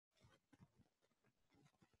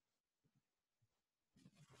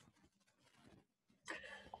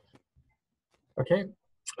Okay,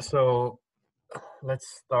 so let's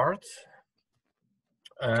start.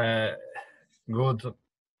 Good,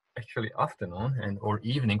 actually, afternoon and or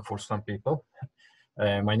evening for some people.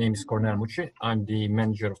 My name is Cornel Mucci. I'm the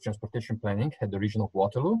manager of transportation planning at the region of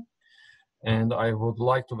Waterloo, and I would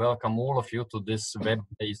like to welcome all of you to this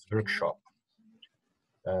web-based workshop.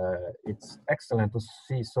 It's excellent to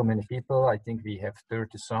see so many people. I think we have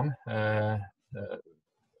 30 some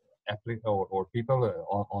people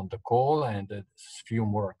on the call, and a few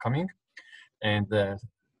more are coming. And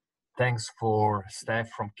thanks for staff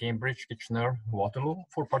from Cambridge, Kitchener, Waterloo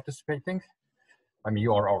for participating. I mean,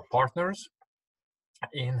 you are our partners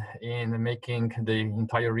in making the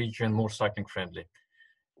entire region more cycling friendly.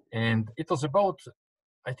 And it was about,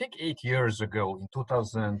 I think, 8 years ago in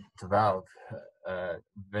 2012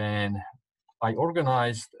 when I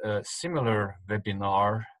organized a similar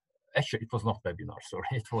webinar. Actually, it was not webinar, sorry,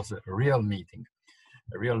 it was a real meeting,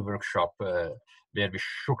 a real workshop where we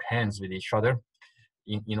shook hands with each other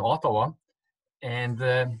in Ottawa. And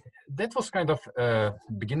that was kind of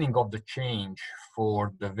beginning of the change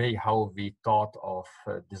for the way how we thought of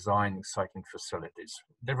designing cycling facilities.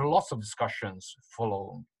 There were lots of discussions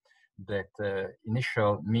following that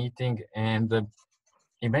initial meeting, and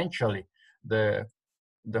eventually the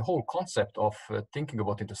whole concept of thinking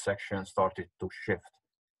about intersections started to shift.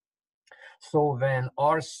 So when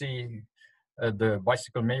RC, the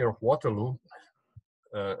Bicycle Mayor of Waterloo,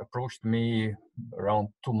 approached me around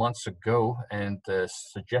 2 months ago and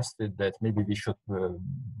suggested that maybe we should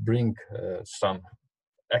bring some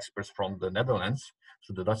experts from the Netherlands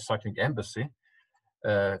to the Dutch Cycling Embassy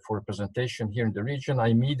for a presentation here in the region, I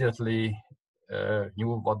immediately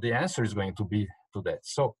knew what the answer is going to be to that.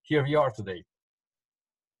 So here we are today.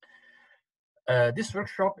 This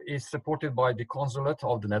workshop is supported by the Consulate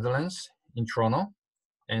of the Netherlands in Toronto,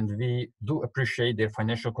 and we do appreciate their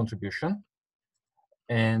financial contribution.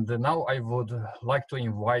 And now I would like to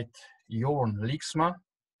invite Jorn Leeksma,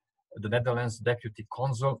 the Netherlands Deputy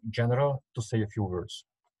Consul General, to say a few words.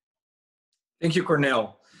 Thank you,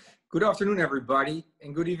 Cornel. Good afternoon, everybody,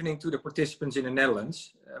 and good evening to the participants in the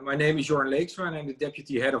Netherlands. My name is Jorn Leeksma, and I'm the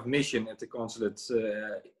Deputy Head of Mission at the Consulate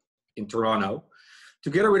in Toronto.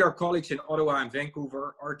 Together with our colleagues in Ottawa and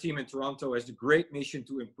Vancouver, our team in Toronto has the great mission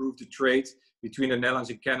to improve the trade between the Netherlands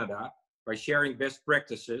and Canada by sharing best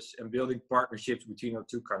practices and building partnerships between our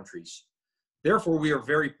two countries. Therefore, we are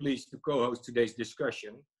very pleased to co-host today's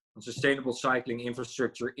discussion on sustainable cycling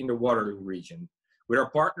infrastructure in the Waterloo region with our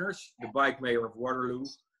partners, the Bicycle Mayor of Waterloo,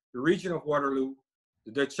 the region of Waterloo,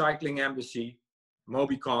 the Dutch Cycling Embassy,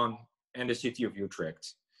 Mobycon, and the city of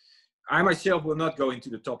Utrecht. I myself will not go into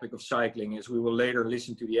the topic of cycling as we will later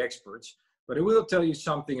listen to the experts, but I will tell you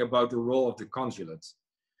something about the role of the consulate.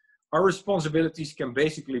 Our responsibilities can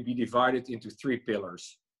basically be divided into 3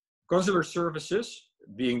 pillars. Consular services,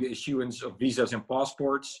 being the issuance of visas and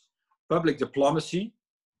passports, public diplomacy,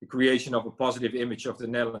 the creation of a positive image of the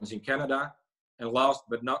Netherlands in Canada, and last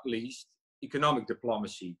but not least, economic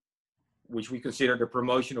diplomacy, which we consider the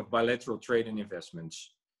promotion of bilateral trade and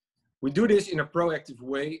investments. We do this in a proactive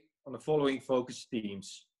way on the following focus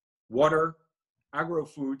themes: water,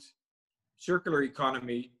 agro-food, circular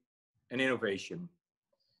economy, and innovation.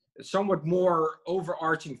 A somewhat more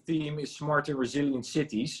overarching theme is smart and resilient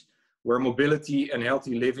cities, where mobility and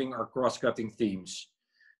healthy living are cross-cutting themes.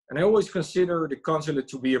 And I always consider the consulate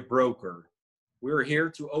to be a broker. We're here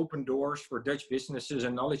to open doors for Dutch businesses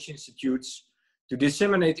and knowledge institutes, to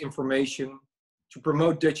disseminate information, to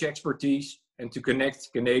promote Dutch expertise, and to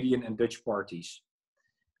connect Canadian and Dutch parties.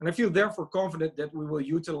 And I feel therefore confident that we will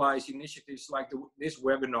utilize initiatives like this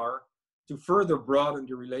webinar to further broaden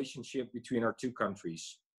the relationship between our two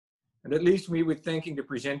countries. And that leaves me with thanking the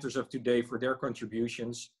presenters of today for their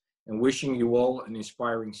contributions and wishing you all an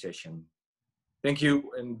inspiring session. Thank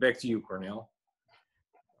you, and back to you, Cornel.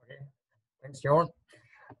 Okay, thanks, Jorn.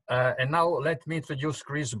 And now let me introduce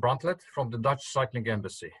Chris Brantlet from the Dutch Cycling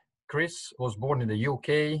Embassy. Chris was born in the UK.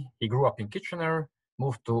 He grew up in Kitchener,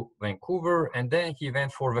 moved to Vancouver, and then he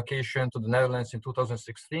went for vacation to the Netherlands in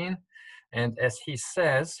 2016. And as he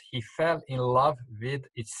says, he fell in love with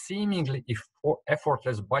its seemingly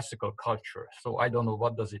effortless bicycle culture. So I don't know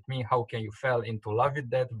what does it mean. How can you fall into love with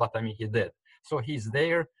that? But I mean, he did. So he's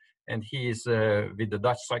there, and he is with the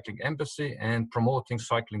Dutch Cycling Embassy and promoting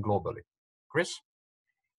cycling globally. Chris?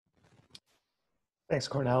 Thanks,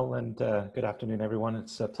 Cornel, and good afternoon, everyone.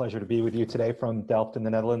 It's a pleasure to be with you today from Delft in the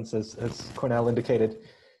Netherlands. As Cornel indicated,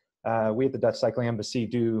 we at the Dutch Cycling Embassy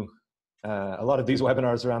do a lot of these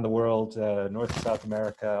webinars around the world, North and South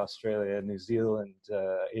America, Australia, New Zealand,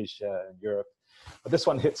 Asia, and Europe. But this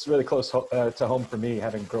one hits really close to home for me,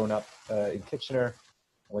 having grown up in Kitchener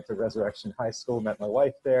I went to Resurrection High School, met my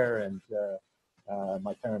wife there, and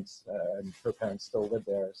my parents and her parents still live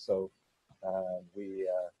there. So we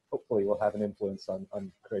hopefully will have an influence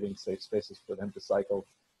on creating safe spaces for them to cycle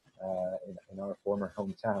in our former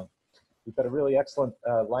hometown. We've got a really excellent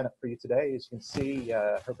lineup for you today. As you can see,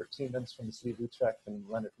 Herbert Tiemens from the city of Utrecht and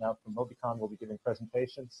Lennart Nout from Mobycon will be giving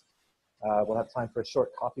presentations. We'll have time for a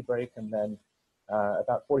short coffee break and then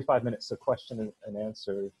about 45 minutes of question and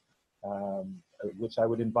answer, which I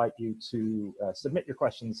would invite you to submit your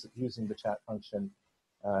questions using the chat function,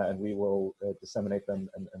 and we will disseminate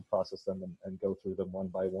them and process them and go through them one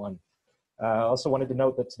by one. I also wanted to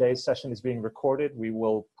note that today's session is being recorded. We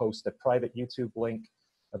will post a private YouTube link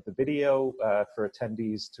of the video for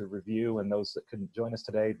attendees to review and those that couldn't join us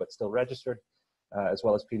today but still registered, as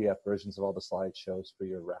well as PDF versions of all the slideshows for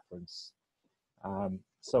your reference.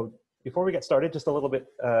 So before we get started, just a little bit,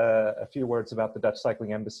 a few words about the Dutch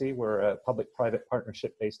Cycling Embassy. We're a public-private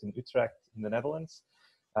partnership based in Utrecht in the Netherlands,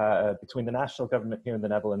 between the national government here in the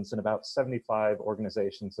Netherlands and about 75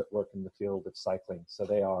 organizations that work in the field of cycling. So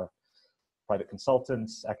they are private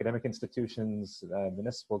consultants, academic institutions,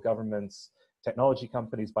 municipal governments, technology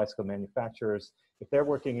companies, bicycle manufacturers. If they're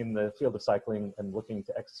working in the field of cycling and looking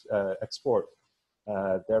to export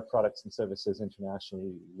their products and services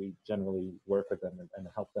internationally, we generally work with them and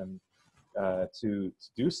help them to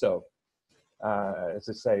do so. As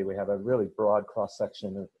I say, we have a really broad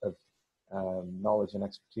cross-section of knowledge and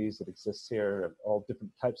expertise that exists here of all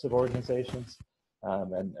different types of organizations,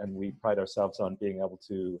 and we pride ourselves on being able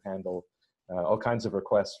to handle all kinds of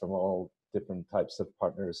requests from all different types of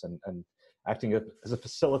partners and acting as a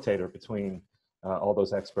facilitator between all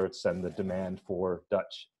those experts and the demand for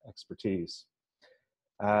Dutch expertise.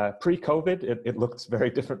 Pre-COVID, it looked very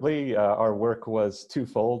differently. Our work was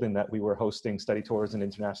twofold in that we were hosting study tours and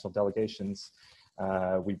international delegations.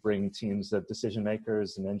 We bring teams of decision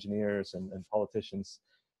makers and engineers and politicians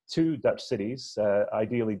to Dutch cities,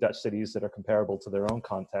 ideally Dutch cities that are comparable to their own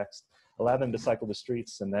context, allow them to cycle the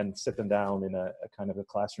streets and then sit them down in a kind of a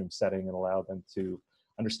classroom setting and allow them to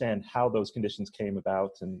understand how those conditions came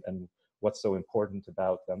about and what's so important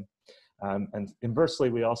about them. And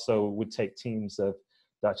inversely, we also would take teams of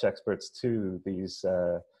Dutch experts to these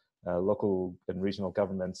local and regional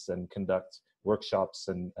governments and conduct workshops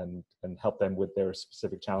and help them with their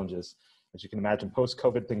specific challenges. As you can imagine,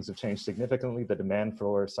 post-COVID, things have changed significantly. The demand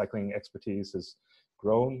for cycling expertise has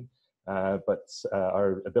grown, but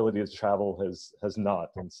our ability to travel has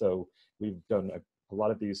not. And so we've done a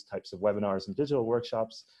lot of these types of webinars and digital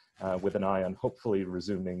workshops with an eye on hopefully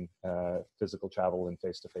resuming physical travel and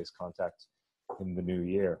face-to-face contact in the new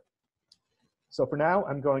year. So for now,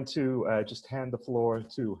 I'm going to just hand the floor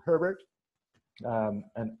to Herbert. And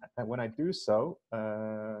when I do so,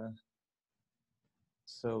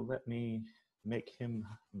 so let me make him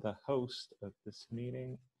the host of this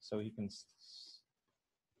meeting so he can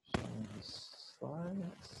show his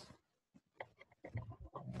slides.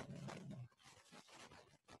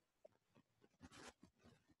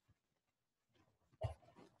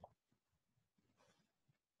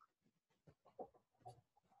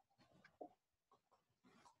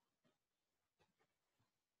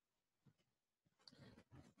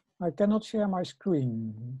 I cannot share my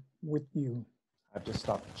screen with you. I've just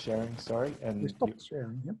stopped sharing, sorry. And you stopped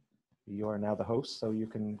sharing, yep. You are now the host, so you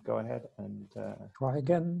can go ahead and... try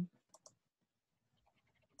again.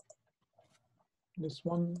 This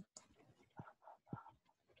one.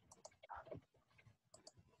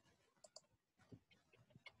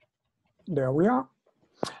 There we are.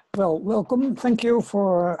 Well, welcome. Thank you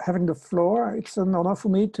for having the floor. It's an honor for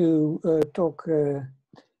me to talk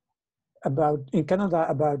in Canada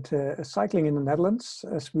about cycling in the Netherlands.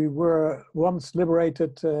 As we were once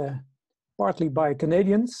liberated partly by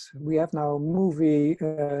Canadians, we have now a movie,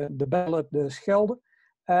 The Battle at the Schelde,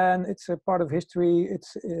 and it's a part of history.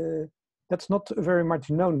 That's not very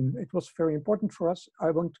much known. It was very important for us.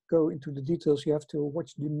 I won't go into the details. You have to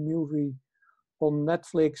watch the movie on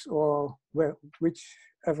Netflix or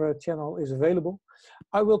whichever channel is available.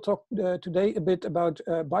 I will talk today a bit about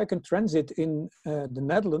bike and transit in the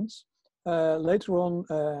Netherlands. Later on,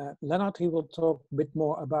 Lennart, he will talk a bit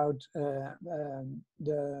more about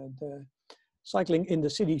the cycling in the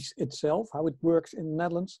cities itself, how it works in the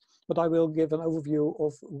Netherlands. But I will give an overview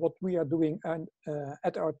of what we are doing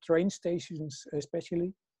at our train stations,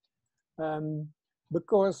 especially.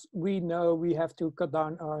 Because we know we have to cut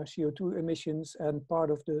down our CO2 emissions, and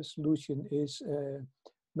part of the solution is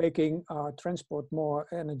making our transport more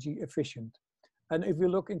energy efficient. And if we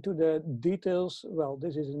look into the details, well,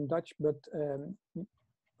 this is in Dutch, but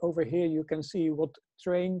over here you can see what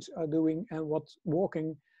trains are doing and what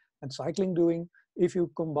walking and cycling doing. If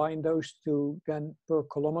you combine those two, then per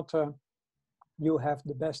kilometer, you have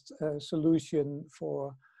the best solution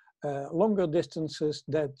for longer distances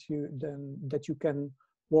that you can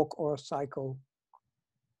walk or cycle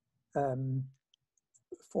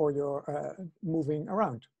for your moving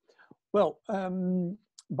around. Well,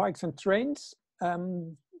 bikes and trains,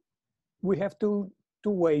 we have two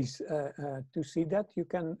ways to see that. You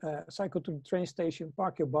can cycle to the train station,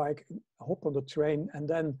 park your bike, hop on the train, and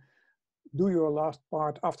then do your last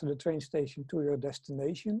part after the train station to your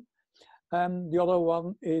destination. The other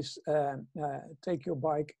one is take your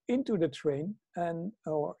bike into the train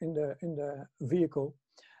or in the vehicle,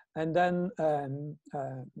 and then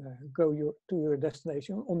go to your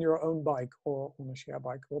destination on your own bike or on a share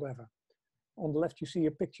bike, whatever. On the left, you see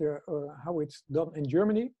a picture how it's done in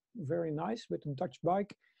Germany. Very nice with a Dutch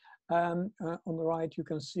bike. On the right, you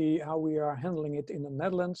can see how we are handling it in the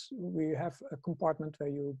Netherlands. We have a compartment where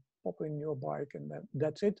you pop in your bike and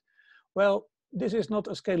that's it. Well, this is not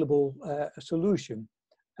a scalable solution.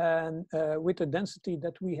 And with the density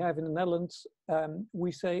that we have in the Netherlands,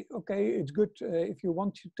 we say, okay, it's good if you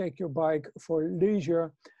want to take your bike for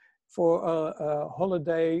leisure, for a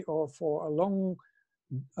holiday, or for a long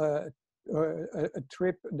a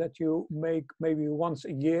trip that you make maybe once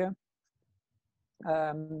a year.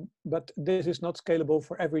 But this is not scalable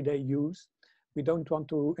for everyday use. We don't want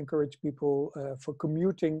to encourage people for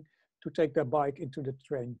commuting to take their bike into the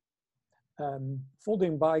train.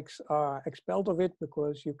 Folding bikes are expelled of it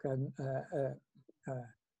because you can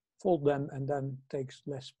fold them and then takes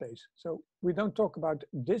less space. So we don't talk about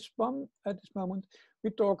this one at this moment.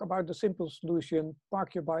 We talk about the simple solution: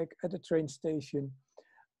 park your bike at the train station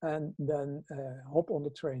and then hop on the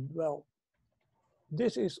train. Well,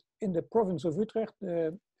 this is in the province of Utrecht,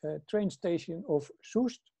 the train station of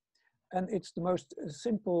Soest. And it's the most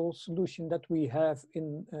simple solution that we have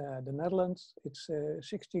in the Netherlands. It's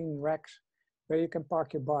 16 racks where you can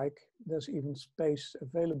park your bike. There's even space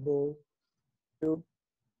available. You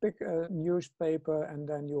pick a newspaper and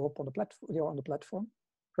then you hop on the platform. You're on the platform.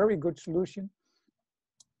 Very good solution.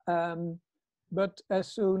 But as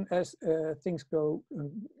soon as things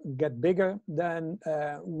get bigger, then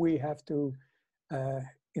we have to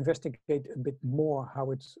investigate a bit more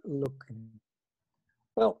how it's looking.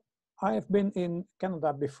 Well, I have been in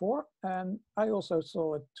Canada before, and I also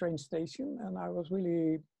saw a train station, and I was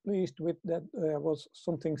really pleased with that. Was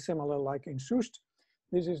something similar like in Soest.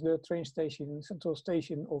 This is the train station, central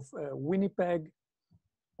station of Winnipeg.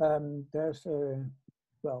 There's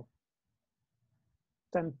well,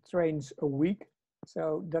 10 trains a week,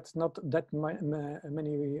 so that's not that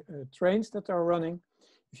many trains that are running.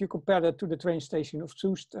 If you compare that to the train station of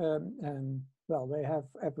Soest, well, they have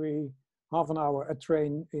every half an hour a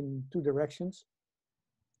train in 2 directions.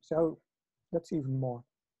 So that's even more.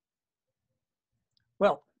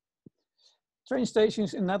 Well, train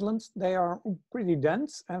stations in Netherlands, they are pretty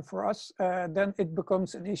dense. And for us, then it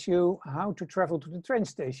becomes an issue how to travel to the train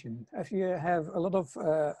station. If you have a lot of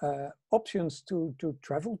options to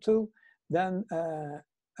travel to, then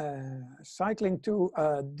cycling to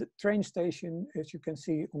the train station, as you can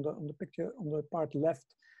see on the picture on the part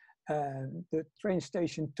left, the train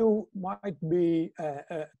station 2 might be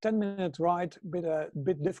a 10-minute ride with a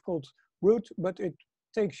bit difficult route, but it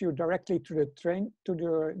takes you directly to the train, to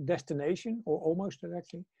your destination, or almost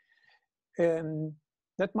directly.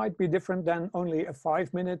 That might be different than only a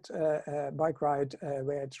 5-minute bike ride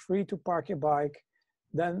where it's free to park your bike,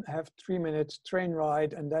 then have 3 minutes train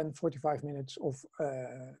ride, and then 45 minutes of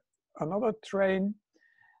another train,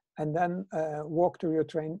 and then walk to your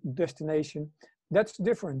train destination. That's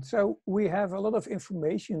different. So we have a lot of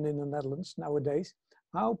information in the Netherlands nowadays,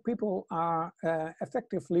 how people are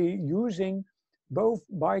effectively using both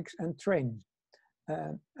bikes and trains.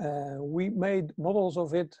 We made models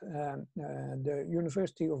of it. The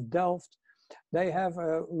University of Delft, they have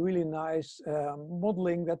a really nice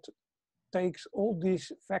modeling that takes all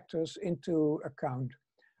these factors into account.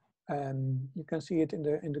 You can see it in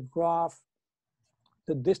the graph,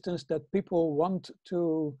 the distance that people want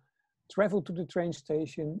to travel to the train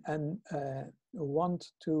station and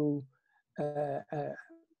want to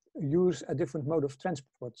use a different mode of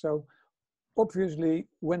transport. So obviously,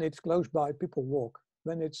 when it's close by, people walk.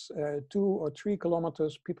 When it's 2 or 3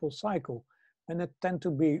 kilometers, people cycle. And it tend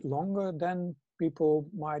to be longer, then people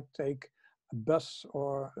might take a bus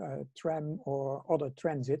or a tram or other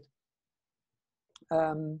transit.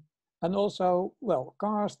 And also, well,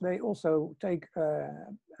 cars, they also take a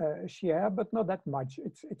share, but not that much.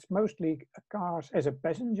 It's mostly cars as a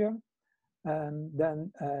passenger, and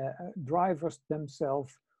then drivers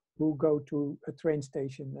themselves who go to a train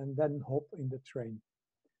station and then hop in the train.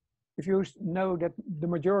 if you know that the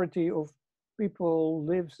majority of people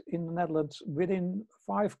lives in the Netherlands within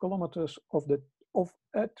 5 kilometers of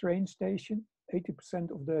a train station,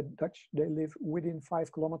 80% of the Dutch, they live within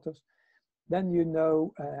 5 kilometers, then you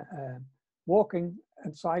know walking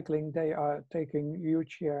and cycling, they are taking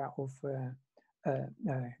huge share of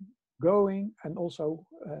going and also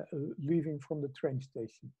leaving from the train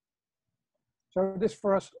station. So this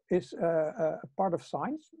for us is a part of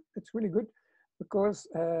science. It's really good because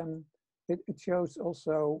it shows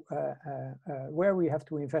also where we have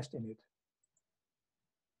to invest in it.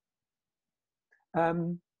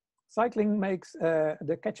 Cycling makes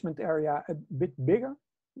the catchment area a bit bigger,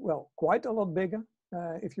 well, quite a lot bigger.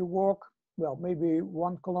 If you walk, well, maybe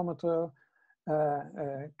 1 kilometer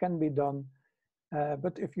can be done.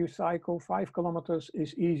 But if you cycle, 5 kilometers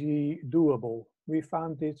is easy doable. We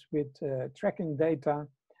found this with tracking data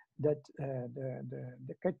that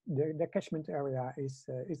the catchment area is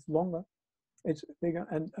longer, it's bigger,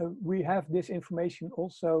 and we have this information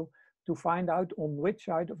also to find out on which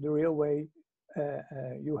side of the railway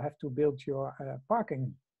you have to build your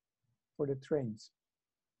parking for the trains.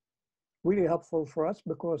 Really helpful for us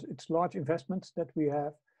because it's large investments that we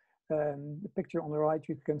have. The picture on the right,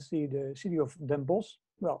 you can see the city of Den Bosch.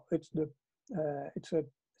 Well, it's a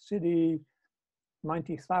city,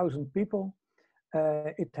 90,000 people.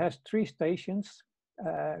 It has 3 stations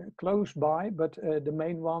close by, but the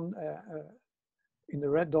main one in the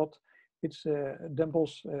red dot, it's Den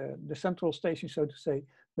Bosch, the central station, so to say,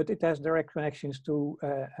 but it has direct connections to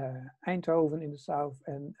Eindhoven in the south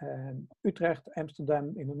and Utrecht,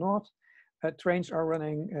 Amsterdam in the north. Trains are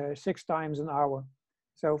running 6 times an hour.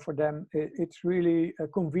 So for them, it's really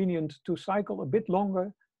convenient to cycle a bit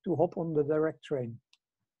longer to hop on the direct train.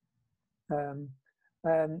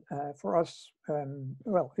 And for us,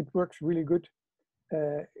 well, it works really good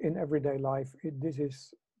in everyday life. This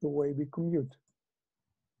is the way we commute.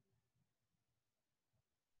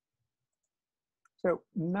 So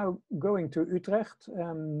now going to Utrecht,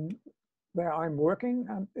 where I'm working,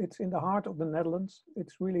 and it's in the heart of the Netherlands.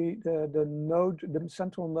 It's really the node, the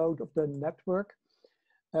central node of the network.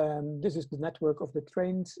 This is the network of the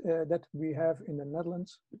trains that we have in the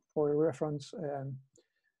Netherlands. For reference,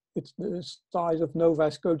 it's the size of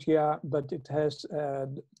Nova Scotia, but it has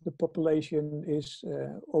the population is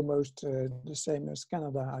almost the same as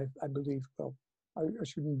Canada, I believe. Well, I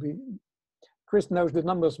shouldn't be. Chris knows the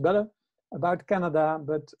numbers better about Canada,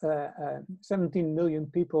 but 17 million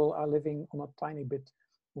people are living on a tiny bit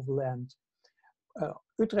of land.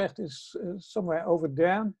 Utrecht is somewhere over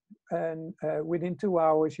there, and within 2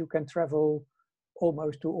 hours you can travel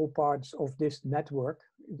almost to all parts of this network,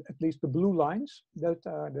 at least the blue lines that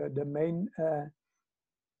are the main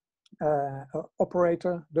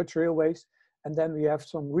operator, Dutch Railways, and then we have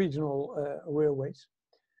some regional railways.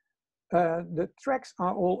 The tracks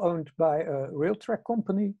are all owned by a rail track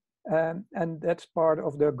company, and that's part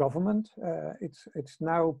of the government. It's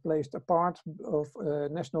now placed apart of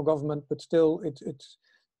national government, but still it's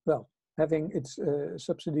well, having its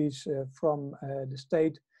subsidies from the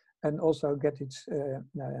state, and also get its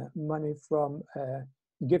money from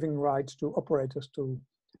giving rights to operators to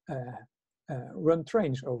run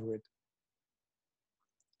trains over it.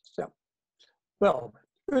 So, well,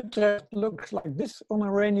 Utrecht looks like this on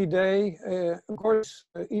a rainy day. Of course,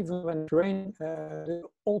 even when it rains, the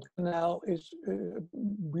old canal is a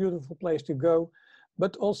beautiful place to go.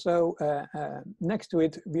 But also next to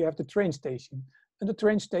it, we have the train station. And the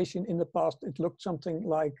train station in the past, it looked something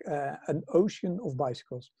like an ocean of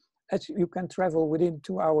bicycles. As you can travel within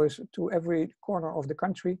 2 hours to every corner of the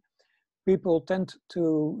country. People tend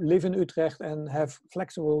to live in Utrecht and have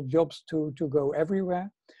flexible jobs to go everywhere.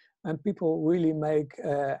 And people really make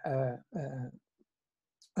an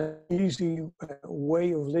easy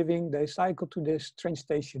way of living. They cycle to this train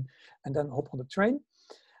station and then hop on the train.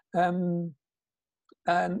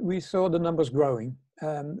 And we saw the numbers growing.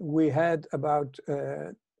 We had about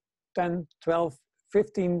 10, 12,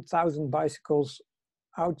 15,000 bicycles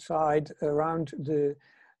outside around the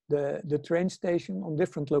train station on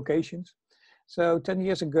different locations. So 10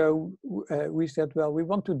 years ago, we said, well, we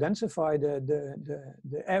want to densify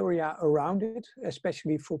the area around it,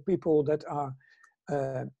 especially for people that are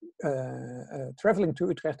traveling to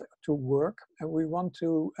Utrecht to work. And we want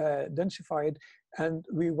to densify it, and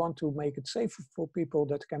we want to make it safer for people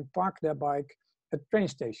that can park their bike at train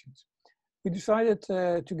stations. We decided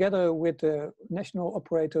together with the national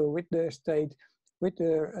operator, with the state, with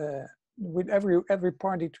every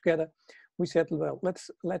party together, we said, well,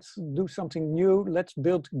 let's do something new. Let's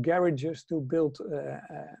build garages to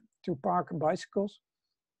park bicycles.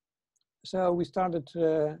 So we started,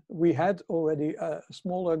 we had already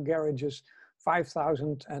smaller garages,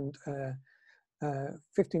 5,000 and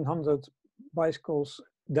 1,500 bicycles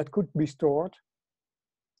that could be stored.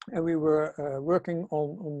 And we were working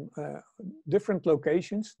on different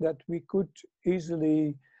locations that we could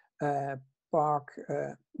easily park,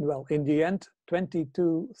 well, in the end,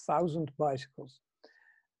 22,000 bicycles.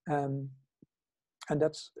 And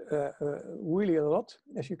that's really a lot.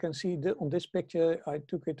 As you can see on this picture, I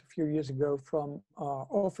took it a few years ago from our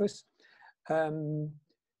office.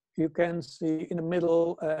 You can see in the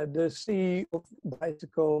middle the sea of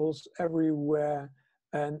bicycles everywhere,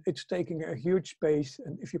 and it's taking a huge space.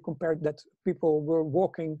 And if you compare that, people were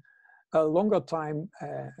walking a longer time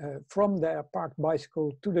from their parked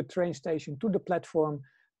bicycle to the train station, to the platform,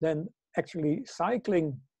 than actually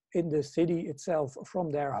cycling in the city itself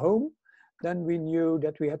from their home. Then we knew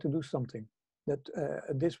that we had to do something, that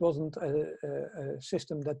this wasn't a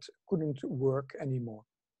system that couldn't work anymore.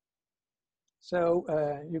 So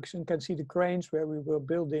you can see the cranes where we were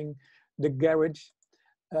building the garage.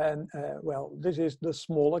 And well, this is the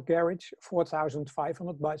smaller garage,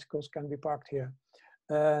 4,500 bicycles can be parked here.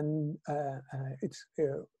 And it's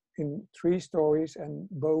in 3 stories, and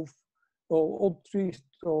all 3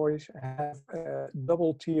 stories have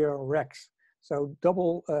double tier racks. So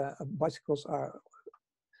double bicycles are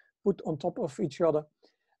put on top of each other.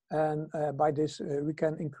 And by this, we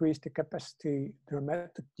can increase the capacity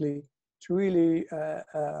dramatically. It's really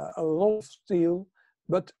a lot of steel,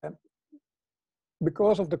 but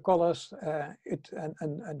because of the colors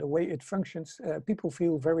and the way it functions, people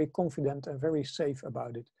feel very confident and very safe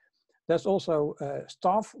about it. There's also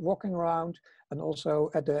staff walking around, and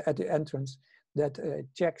also at the entrance that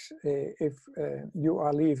checks if you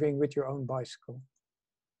are leaving with your own bicycle.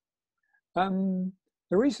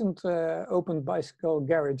 The recent opened bicycle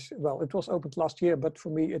garage, well, it was opened last year, but for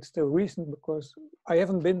me it's still recent because I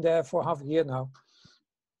haven't been there for half a year now,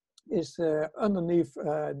 is underneath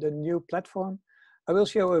the new platform. I will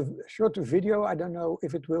show a short video. I don't know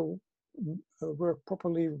if it will work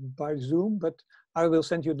properly by Zoom, but I will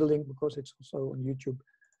send you the link because it's also on YouTube.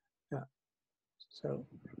 Yeah, so.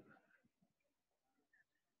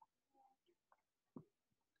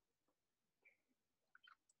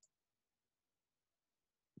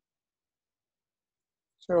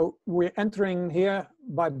 So we're entering here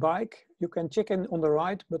by bike. You can check in on the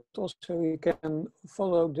right, but also you can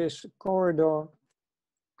follow this corridor,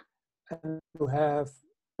 and you have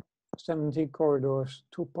 17 corridors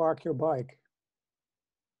to park your bike.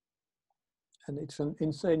 And it's an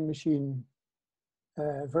insane machine,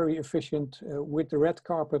 very efficient with the red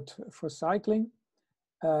carpet for cycling.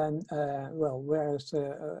 And well, whereas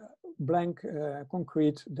blank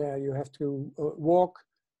concrete, there you have to walk.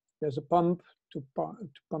 There's a pump to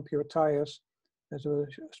pump your tires. There's a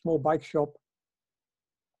small bike shop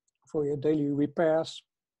for your daily repairs.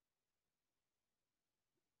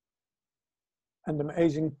 And the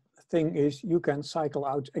amazing thing is you can cycle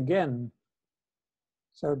out again.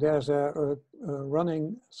 So there's a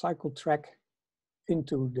running cycle track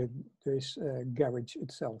into this garage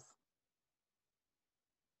itself.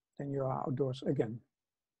 Then you are outdoors again.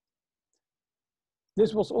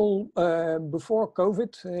 This was all before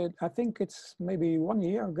COVID. I think it's maybe 1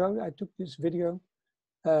 year ago I took this video.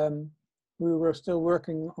 We were still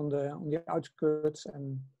working on the outskirts,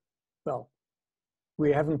 and well,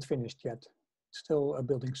 we haven't finished yet. Still a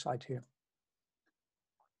building site here.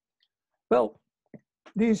 Well,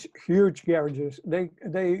 these huge garages,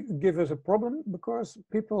 they give us a problem because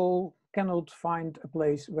people cannot find a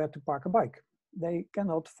place where to park a bike. They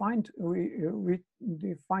cannot find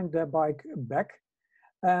their bike back.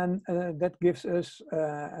 And that gives us,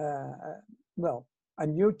 well, a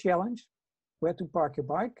new challenge, where to park your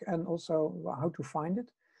bike and also how to find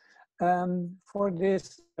it. For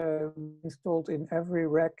this, installed in every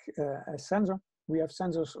rack a sensor. We have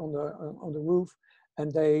sensors on the roof,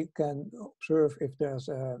 and they can observe if there's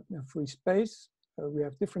a free space. We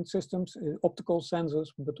have different systems, optical sensors,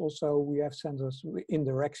 but also we have sensors in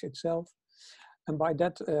the racks itself. And by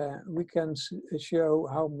that, we can show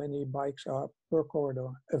how many bikes are per corridor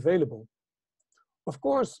available. Of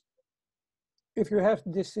course, if you have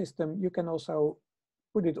this system, you can also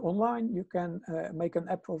put it online. You can make an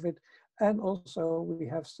app of it. And also we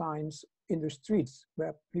have signs in the streets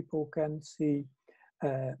where people can see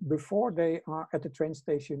before they are at the train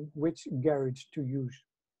station, which garage to use.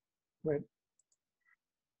 Right.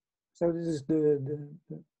 So this is the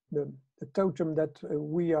totem that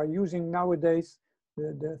we are using nowadays,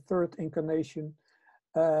 the third incarnation.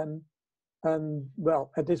 And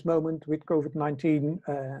well, at this moment with COVID-19,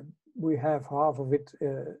 we have half of it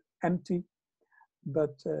empty.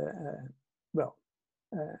 but well,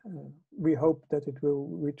 we hope that it will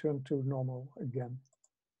return to normal again.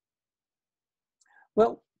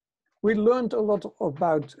 Well, we learned a lot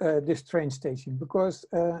about this train station because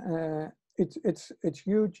it's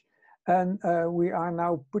huge, and we are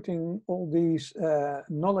now putting all these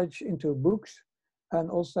knowledge into books and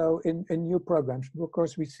also in new programs,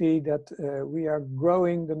 because we see that we are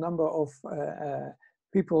growing the number of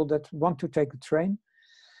people that want to take the train.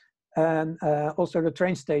 And also the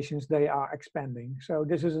train stations, they are expanding. So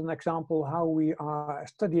this is an example how we are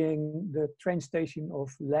studying the train station of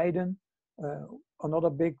Leiden, another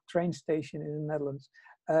big train station in the Netherlands.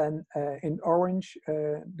 And in orange,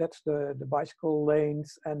 that's the bicycle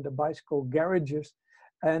lanes and the bicycle garages.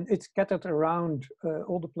 And it's scattered around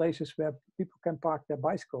all the places where people can park their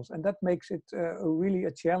bicycles. And that makes it really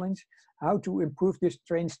a challenge, how to improve this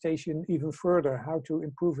train station even further, how to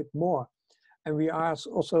improve it more. And we are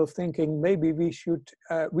also thinking maybe we should,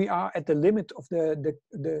 we are at the limit of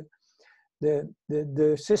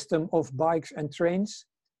the system of bikes and trains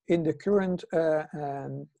in the current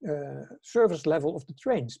service level of the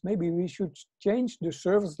trains. Maybe we should change the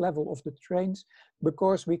service level of the trains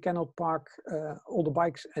because we cannot park all the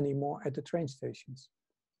bikes anymore at the train stations.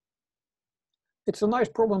 It's a nice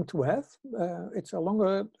problem to have. It's a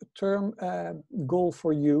longer term goal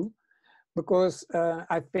for you, because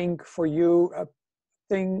I think for you a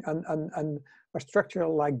thing and a structure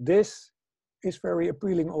like this is very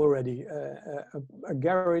appealing already. A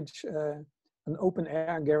garage, an open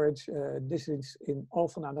air garage. This is in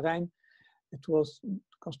Alphen aan de Rijn. It was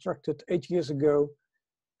constructed 8 years ago.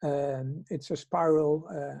 It's a spiral,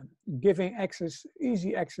 giving access,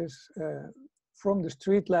 easy access from the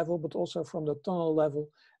street level, but also from the tunnel level,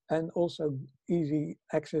 and also easy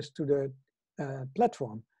access to the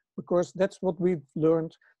platform. Because that's what we've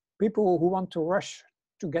learned. People who want to rush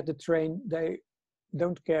to get the train, they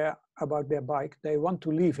don't care about their bike. They want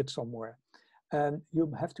to leave it somewhere. And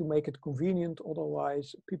you have to make it convenient,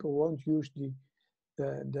 otherwise people won't use the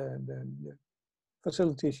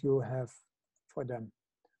facilities you have for them.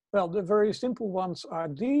 Well, the very simple ones are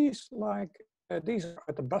these, like these are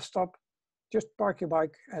at the bus stop. Just park your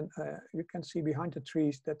bike and you can see behind the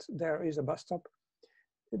trees that there is a bus stop.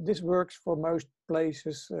 This works for most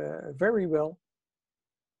places very well.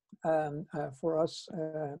 For us,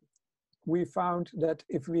 we found that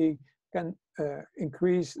if we can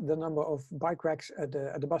increase the number of bike racks at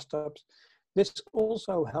the bus stops, this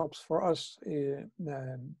also helps for us to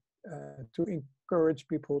encourage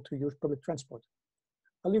people to use public transport.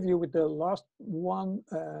 I'll leave you with the last one.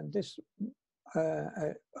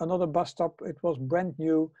 Another bus stop, it was brand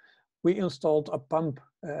new. We installed a pump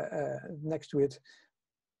next to it.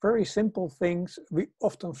 Very simple things, we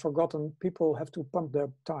often forgotten. People have to pump their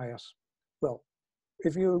tires. Well,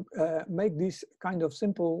 if you make these kind of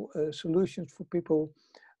simple solutions for people,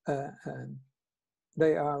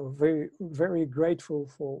 they are very, very grateful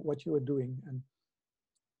for what you are doing. And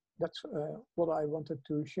that's what I wanted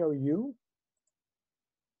to show you.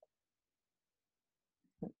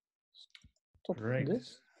 Stop Great.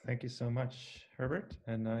 this. Thank you so much, Herbert.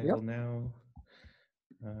 And I Yep. will now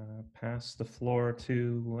pass the floor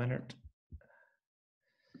to Lennart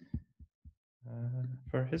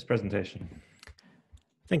for his presentation.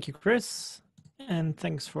 Thank you, Chris, and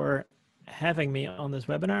thanks for having me on this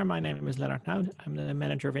webinar. My name is Lennart Nout. I'm the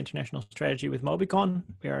Manager of International Strategy with Mobycon.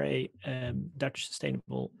 We are a Dutch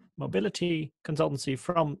sustainable mobility consultancy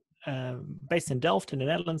from based in Delft in the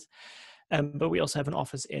Netherlands, but we also have an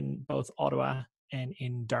office in both Ottawa and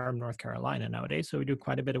in Durham, North Carolina nowadays. So we do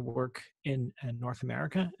quite a bit of work in North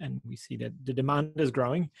America, and we see that the demand is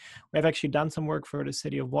growing. We have actually done some work for the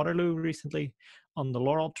city of Waterloo recently on the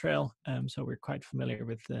Laurel Trail. So we're quite familiar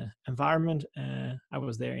with the environment. I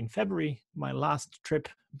was there in February, my last trip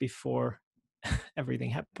before everything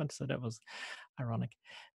happened. So that was ironic.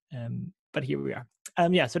 But here we are.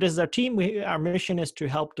 Yeah, so this is our team. Our mission is to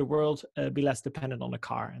help the world be less dependent on a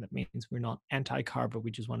car. And that means we're not anti-car, but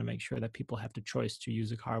we just want to make sure that people have the choice to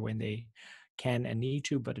use a car when they can and need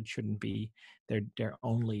to, but it shouldn't be their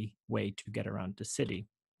only way to get around the city.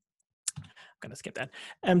 I'm going to skip that.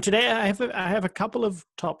 Today I have a couple of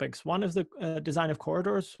topics. One is the design of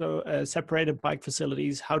corridors, so separated bike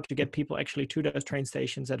facilities, how to get people actually to those train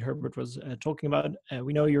stations that Herbert was talking about.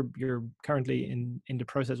 We know you're currently in the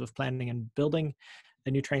process of planning and building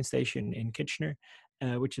a new train station in Kitchener,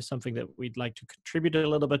 which is something that we'd like to contribute a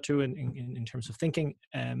little bit to in terms of thinking.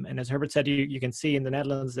 And as Herbert said, you can see in the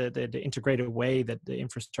Netherlands the integrated way that the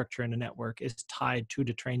infrastructure and the network is tied to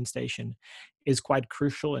the train station is quite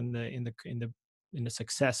crucial in the in the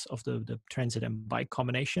success of the transit and bike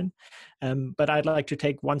combination. But I'd like to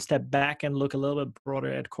take one step back and look a little bit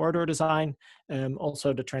broader at corridor design,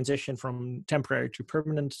 also the transition from temporary to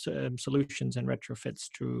permanent solutions and retrofits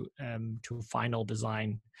to final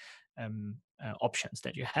design options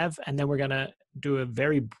that you have. And then we're going to do a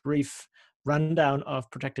very brief rundown of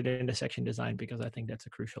protected intersection design, because I think that's a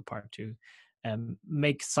crucial part to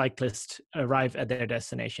make cyclists arrive at their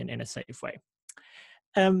destination in a safe way.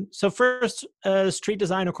 So first, street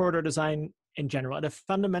design or corridor design in general. At a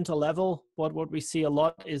fundamental level, what we see a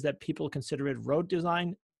lot is that people consider it road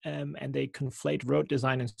design, and they conflate road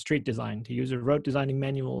design and street design. To use a road designing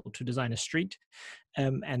manual to design a street,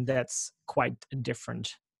 and that's quite a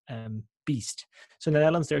different beast. So in the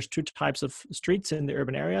Netherlands, there's two types of streets in the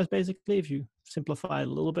urban areas, basically, if you simplify it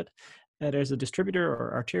a little bit. There's a distributor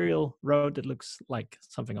or arterial road that looks like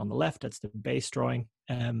something on the left. That's the base drawing,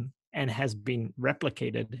 and has been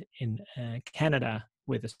replicated in Canada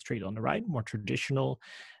with a street on the right, more traditional,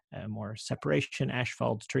 more separation,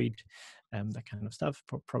 asphalt street, that kind of stuff,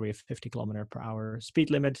 probably a 50 kilometer per hour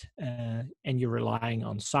speed limit. And you're relying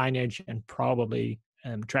on signage and probably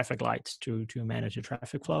traffic lights to manage the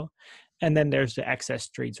traffic flow. And then there's the access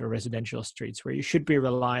streets or residential streets, where you should be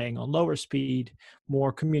relying on lower speed,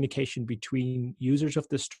 more communication between users of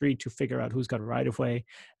the street to figure out who's got a right of way.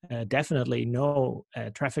 Definitely no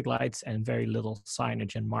traffic lights and very little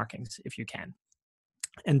signage and markings if you can.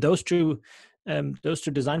 And those two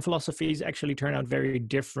design philosophies actually turn out very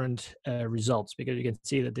different results, because you can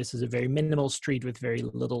see that this is a very minimal street with very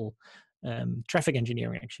little traffic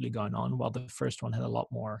engineering actually going on, while the first one had a lot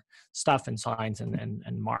more stuff and signs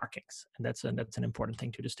and markings, and that's an important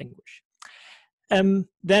thing to distinguish.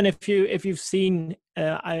 Then if you've seen,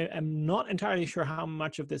 I am not entirely sure how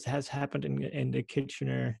much of this has happened in the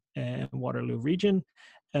Kitchener Waterloo region,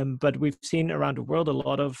 but we've seen around the world a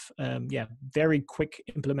lot of very quick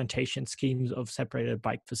implementation schemes of separated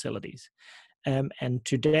bike facilities. And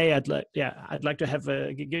today I'd like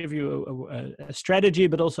to give you a strategy,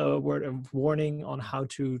 but also a word of warning on how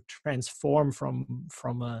to transform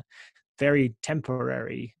from a very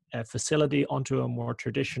temporary facility onto a more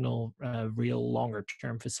traditional, real longer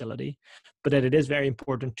term facility, but that it is very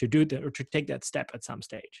important to do that, or to take that step at some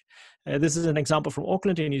stage. This is an example from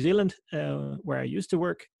Auckland in New Zealand, where I used to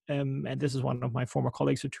work. And this is one of my former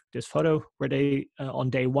colleagues who took this photo, where they,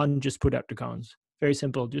 on day one, just put out the cones. Very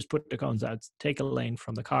simple, just put the cones out, take a lane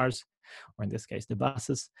from the cars, or in this case, the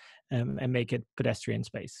buses, and make it pedestrian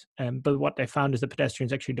space. But what they found is that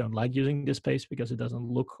pedestrians actually don't like using this space because it doesn't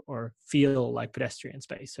look or feel like pedestrian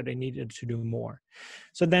space. So they needed to do more.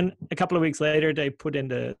 So then a couple of weeks later, they put in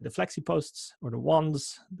the flexi posts, or the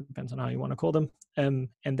wands, depends on how you want to call them. And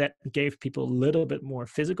that gave people a little bit more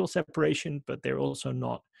physical separation, but they're also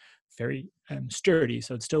not very sturdy.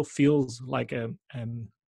 So it still feels like a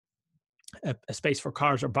space for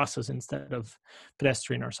cars or buses instead of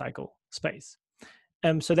pedestrian or cycle space.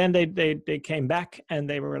 So then they came back and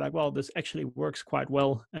they were like, well, this actually works quite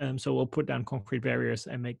well. So we'll put down concrete barriers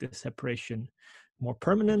and make the separation more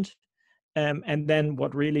permanent. And then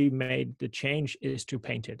what really made the change is to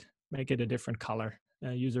paint it, make it a different color.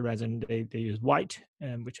 Use a resin, they use white,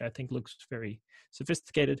 which I think looks very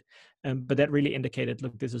sophisticated, but that really indicated,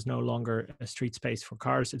 look, this is no longer a street space for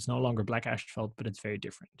cars, it's no longer black asphalt, but it's very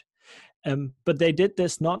different. But they did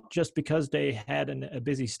this not just because they had a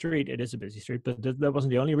busy street, it is a busy street, but that wasn't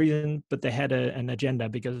the only reason, but they had an agenda,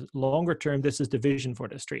 because longer term, this is the vision for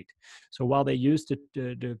the street. So while they used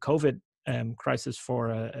the COVID crisis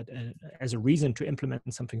as a reason to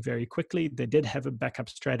implement something very quickly, they did have a backup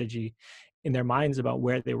strategy in their minds about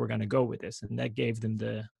where they were going to go with this, and that gave them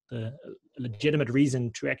the legitimate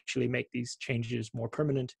reason to actually make these changes more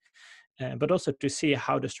permanent, but also to see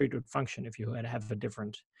how the street would function if you had have a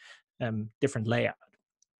different layout.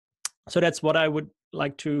 So that's what I would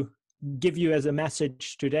like to give you as a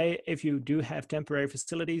message today. If you do have temporary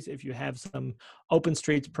facilities, if you have some open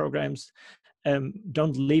streets programs,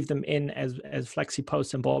 don't leave them in as flexi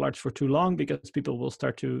posts and bollards for too long, because people will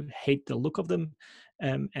start to hate the look of them.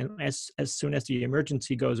 And as soon as the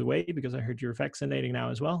emergency goes away, because I heard you're vaccinating now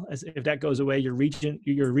as well, as if that goes away, your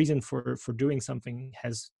reason for doing something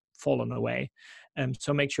has fallen away.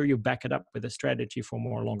 So make sure you back it up with a strategy for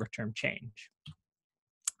more longer term change.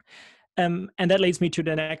 And that leads me to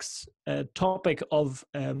the next topic of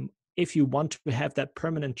if you want to have that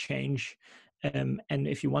permanent change, and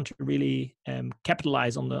if you want to really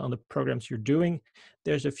capitalize on the programs you're doing,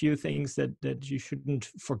 there's a few things that you shouldn't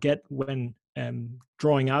forget when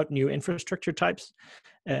drawing out new infrastructure types,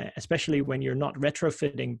 especially when you're not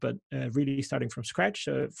retrofitting, but really starting from scratch.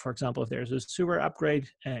 So for example, if there's a sewer upgrade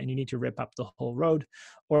and you need to rip up the whole road,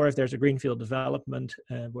 or if there's a greenfield development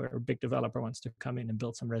where a big developer wants to come in and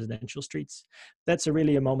build some residential streets, that's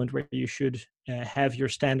really a moment where you should have your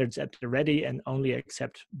standards at the ready and only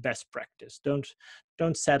accept best practice.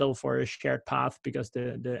 Don't settle for a shared path because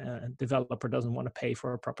the developer doesn't want to pay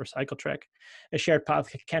for a proper cycle track. A shared path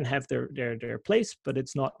can have their place, but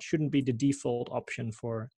shouldn't be the default option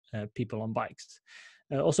for people on bikes.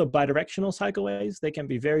 Also, bidirectional cycleways, they can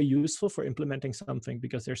be very useful for implementing something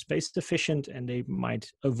because they're space efficient and they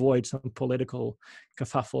might avoid some political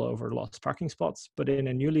kerfuffle over lost parking spots. But in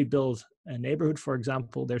a newly built neighborhood, for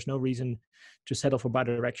example, there's no reason to settle for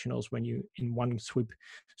bidirectionals when you, in one swoop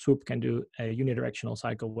can do unidirectional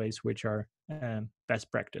cycleways, which are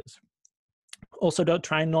best practice. Also, don't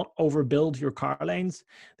try and not overbuild your car lanes.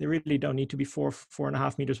 They really don't need to be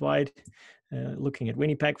 4.5 meters wide. Looking at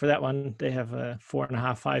Winnipeg for that one, they have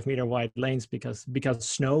 4.5, 5 meter wide lanes because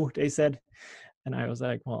snow, they said. And I was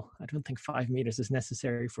like, well, I don't think 5 meters is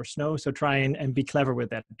necessary for snow. So try and be clever with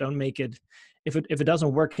that. Don't make it, if it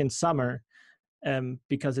doesn't work in summer,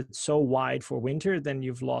 because it's so wide for winter, then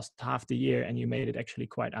you've lost half the year and you made it actually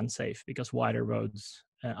quite unsafe because wider roads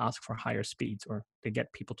ask for higher speeds or they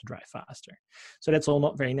get people to drive faster. So that's all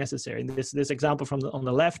not very necessary. And this example on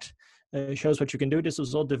the left shows what you can do. This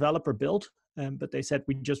was all developer built, but they said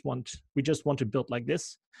we just want to build like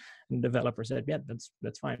this. And the developer said, yeah,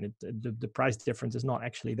 that's fine. The price difference is not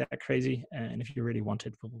actually that crazy. And if you really want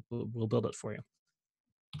it, we'll build it for you.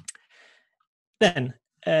 Then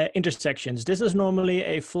intersections. This is normally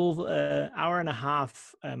a full hour and a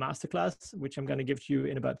half masterclass, which I'm going to give to you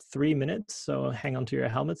in about 3 minutes. So hang on to your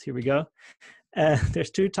helmets. Here we go.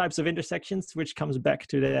 There's two types of intersections, which comes back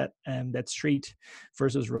to that street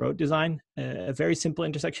versus road design. A very simple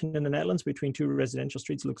intersection in the Netherlands between two residential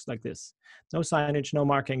streets looks like this. No signage, no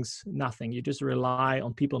markings, nothing. You just rely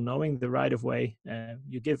on people knowing the right of way.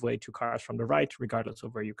 You give way to cars from the right, regardless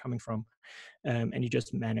of where you're coming from. And you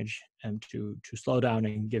just manage to slow down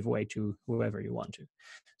and give way to whoever you want to.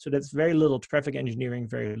 So that's very little traffic engineering,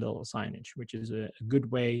 very little signage, which is a good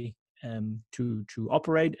way to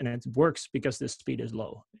operate, and it works because the speed is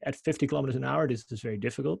low. At 50 kilometers an hour, this is very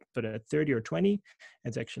difficult, but at 30 or 20,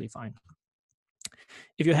 it's actually fine.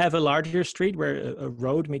 If you have a larger street where a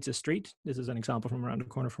road meets a street, this is an example from around the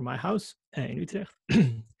corner from my house in Utrecht,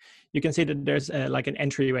 you can see that there's like an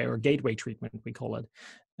entryway or gateway treatment, we call it,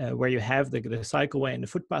 where you have the cycleway and the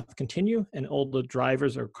footpath continue, and all the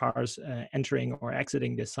drivers or cars entering or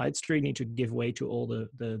exiting the side street need to give way to all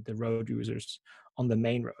the road users on the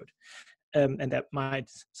main road. And that might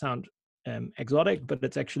sound exotic, but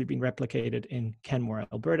it's actually been replicated in Canmore,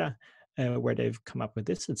 Alberta, where they've come up with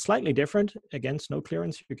this. It's slightly different. Again, snow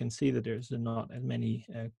clearance. You can see that there's not as many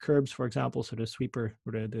curbs, for example, so the sweeper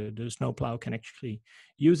or the snowplow can actually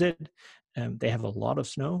use it. They have a lot of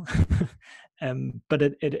snow, but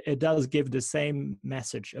it does give the same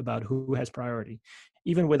message about who has priority.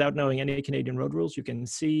 Even without knowing any Canadian road rules, you can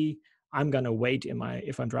see I'm going to wait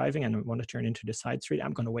if I'm driving and I want to turn into the side street,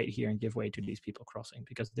 I'm going to wait here and give way to these people crossing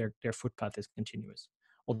because their footpath is continuous.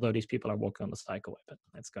 Although these people are walking on the cycleway, but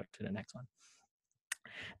let's go to the next one.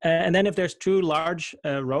 And then if there's two large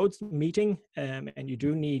roads meeting and you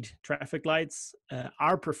do need traffic lights,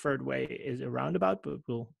 our preferred way is a roundabout, but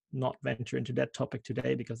we'll not venture into that topic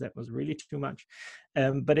today because that was really too much.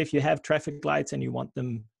 But if you have traffic lights and you want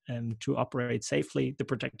them to operate safely, the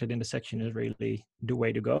protected intersection is really the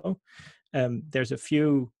way to go. There's a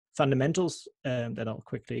few fundamentals that I'll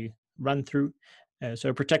quickly run through.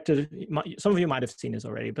 So protected, some of you might have seen this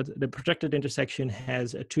already, but the protected intersection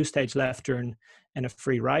has a 2-stage left turn and a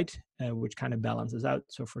free right, which kind of balances out.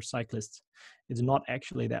 So for cyclists, it's not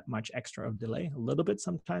actually that much extra of delay, a little bit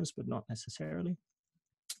sometimes, but not necessarily.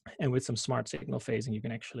 And with some smart signal phasing, you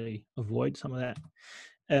can actually avoid some of that.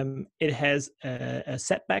 It has a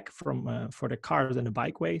setback for the cars and the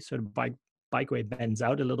bikeway. So the bikeway bends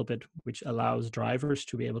out a little bit, which allows drivers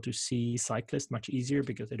to be able to see cyclists much easier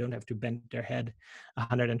because they don't have to bend their head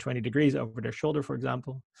 120 degrees over their shoulder, for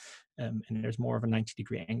example. And there's more of a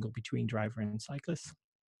 90-degree angle between driver and cyclist.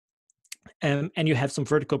 And you have some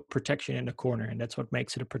vertical protection in the corner, and that's what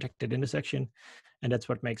makes it a protected intersection. And that's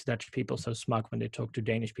what makes Dutch people so smug when they talk to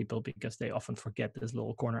Danish people, because they often forget this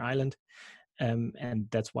little corner island. And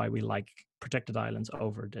that's why we like protected islands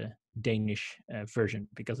over the Danish version,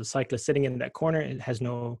 because a cyclist sitting in that corner, it has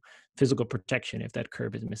no physical protection if that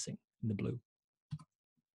curb is missing in the blue.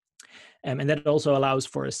 And that also allows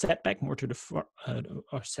for a setback more to the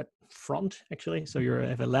or set front, actually. So you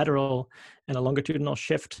have a lateral and a longitudinal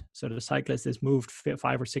shift. So the cyclist is moved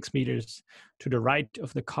 5 or 6 meters to the right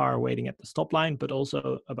of the car waiting at the stop line, but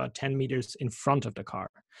also about 10 meters in front of the car,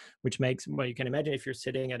 which makes, well, you can imagine if you're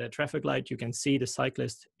sitting at a traffic light, you can see the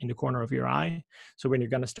cyclist in the corner of your eye. So when you're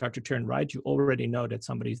going to start to turn right, you already know that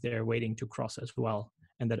somebody's there waiting to cross as well.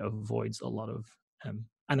 And that avoids a lot of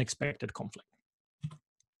unexpected conflict.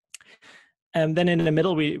 And then in the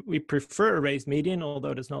middle, we prefer a raised median,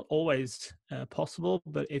 although that's not always possible.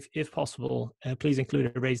 But if possible, please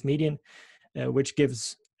include a raised median, which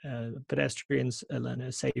gives pedestrians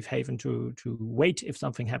a safe haven to wait if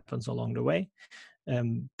something happens along the way.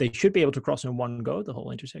 They should be able to cross in one go, the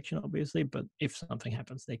whole intersection, obviously, but if something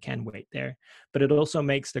happens, they can wait there. But it also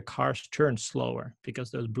makes the cars turn slower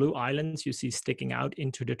because those blue islands you see sticking out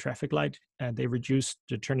into the traffic light, they reduce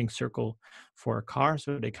the turning circle for a car,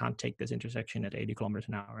 so they can't take this intersection at 80 kilometers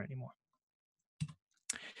an hour anymore.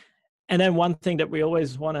 And then one thing that we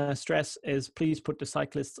always want to stress is please put the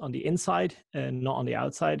cyclists on the inside and not on the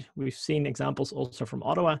outside. We've seen examples also from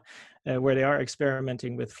Ottawa where they are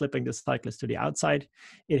experimenting with flipping the cyclist to the outside.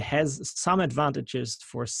 It has some advantages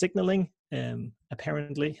for signaling.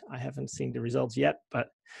 Apparently, I haven't seen the results yet, but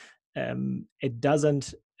it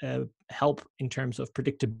doesn't help in terms of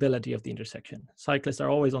predictability of the intersection. Cyclists are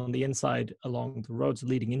always on the inside along the roads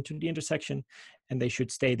leading into the intersection, and they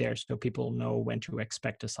should stay there so people know when to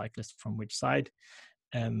expect a cyclist from which side.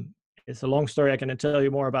 It's a long story. I can tell you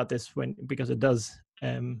more about this because it does.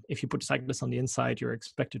 If you put cyclists on the inside, you're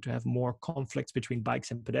expected to have more conflicts between bikes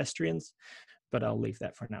and pedestrians, but I'll leave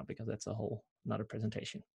that for now because that's a whole another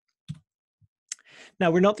presentation. Now,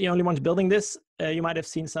 we're not the only ones building this. You might have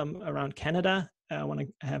seen some around Canada. I want to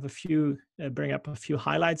have bring up a few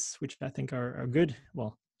highlights, which I think are good.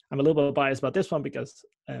 Well, I'm a little bit biased about this one because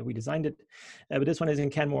we designed it, but this one is in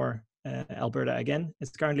Canmore, Alberta again.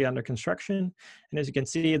 It's currently under construction, and as you can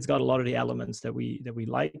see, it's got a lot of the elements that we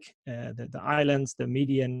like: the islands, the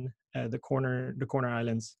median, the corner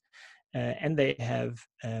islands. And they have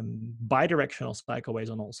bidirectional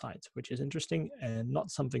cycleways on all sides, which is interesting and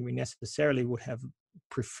not something we necessarily would have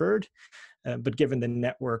preferred. But given the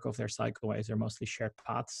network of their cycleways, they're mostly shared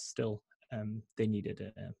paths still. They needed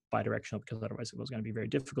a bidirectional because otherwise it was going to be very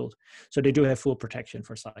difficult. So they do have full protection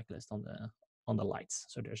for cyclists on the lights.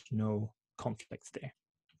 So there's no conflicts there.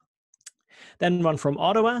 Then one from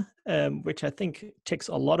Ottawa, which I think ticks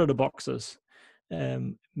a lot of the boxes.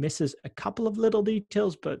 Misses a couple of little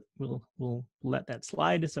details, but we'll let that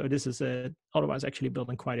slide. So this is Ottawa is actually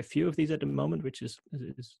building quite a few of these at the moment, which is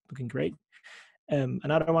looking great.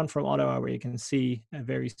 Another one from Ottawa where you can see a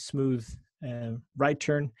very smooth right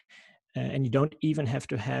turn, and you don't even have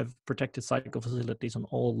to have protected cycle facilities on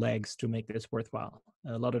all legs to make this worthwhile.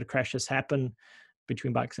 A lot of the crashes happen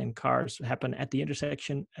between bikes and cars happen at the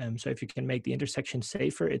intersection. So if you can make the intersection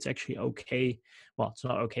safer, it's actually okay. Well, it's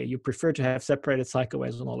not okay. You prefer to have separated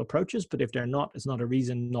cycleways on all approaches, but if they're not, it's not a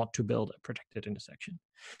reason not to build a protected intersection.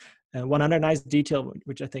 One other nice detail,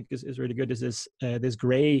 which I think is really good, is this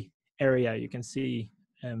gray area you can see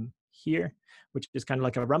here, which is kind of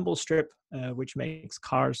like a rumble strip, which makes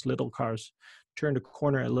little cars, turn the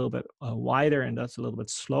corner a little bit wider, and that's a little bit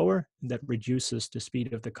slower. That reduces the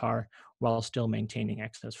speed of the car while still maintaining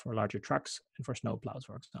access for larger trucks and for snowplows,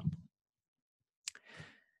 for example.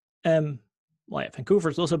 Well, yeah,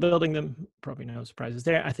 Vancouver's also building them. Probably no surprises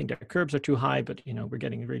there. I think their curbs are too high, but we're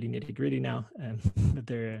getting really nitty-gritty now. But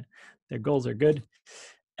their goals are good.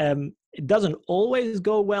 It doesn't always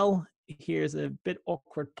go well. Here's a bit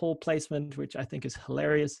awkward pole placement, which I think is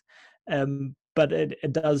hilarious. But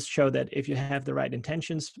it does show that if you have the right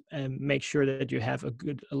intentions, make sure that you have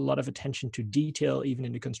a lot of attention to detail, even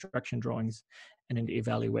in the construction drawings and in the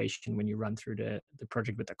evaluation when you run through the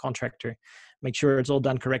project with the contractor. Make sure it's all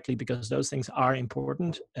done correctly because those things are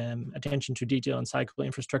important. Attention to detail and cycle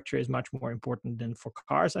infrastructure is much more important than for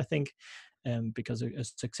cars, I think, because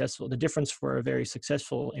the difference for a very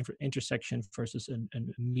successful intersection versus a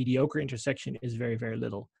mediocre intersection is very, very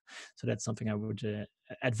little. So that's something I would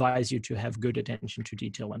advise you to have good attention to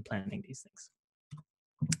detail when planning these things.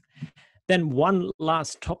 Then one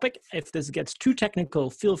last topic. If this gets too technical,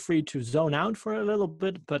 feel free to zone out for a little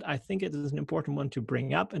bit, but I think it is an important one to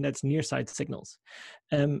bring up, and that's near side signals.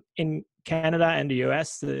 In Canada and the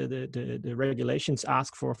US, the regulations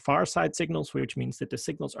ask for far side signals, which means that the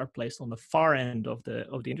signals are placed on the far end of the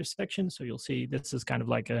intersection. So you'll see this is kind of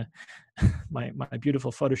like a my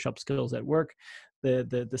beautiful Photoshop skills at work.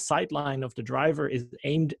 The sight line of the driver is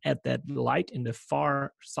aimed at that light in the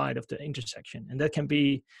far side of the intersection, and that can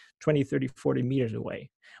be 20, 30, 40 meters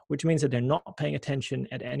away, which means that they're not paying attention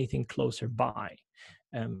at anything closer by.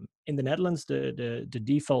 In the Netherlands, the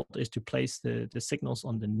default is to place the signals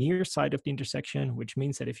on the near side of the intersection, which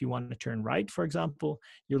means that if you want to turn right, for example,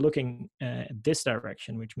 you're looking this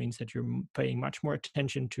direction, which means that you're paying much more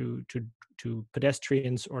attention to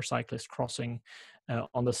pedestrians or cyclists crossing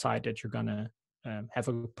on the side that you're going to have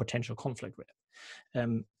a potential conflict with.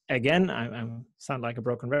 Again, I sound like a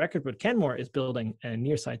broken record, but Kenmore is building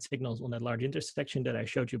near side signals on that large intersection that I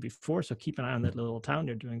showed you before. So keep an eye on that little town.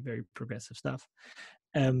 They're doing very progressive stuff.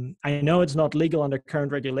 I know it's not legal under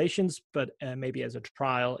current regulations, but maybe as a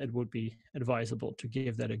trial, it would be advisable to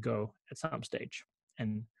give that a go at some stage.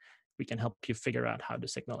 And we can help you figure out how the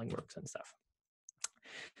signaling works and stuff.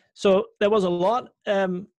 So that was a lot.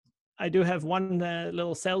 I do have one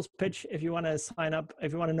little sales pitch. If you want to sign up,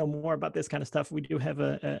 if you want to know more about this kind of stuff, we do have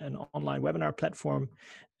an online webinar platform,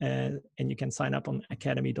 and you can sign up on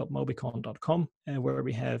academy.mobycon.com, where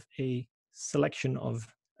we have a selection of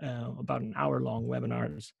about an hour-long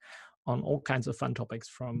webinars on all kinds of fun topics,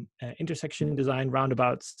 from intersection design,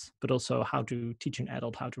 roundabouts, but also how to teach an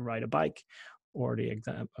adult how to ride a bike, or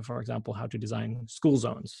for example, how to design school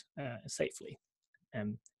zones safely.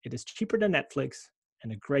 It is cheaper than Netflix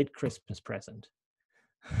and a great Christmas present.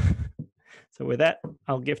 So with that,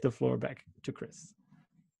 I'll give the floor back to Chris.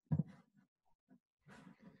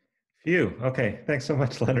 Phew. Okay. Thanks so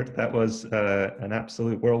much, Lennart. That was an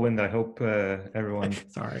absolute whirlwind. I hope everyone...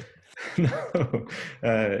 Sorry. No,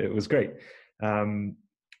 it was great.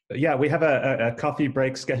 Yeah, we have a coffee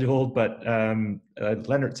break scheduled, but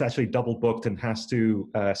Lennart's actually double booked and has to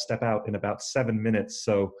step out in about 7 minutes.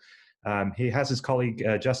 So he has his colleague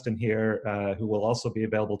Justin here, who will also be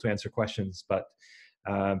available to answer questions. But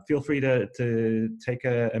feel free to take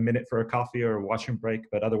a minute for a coffee or a washroom break.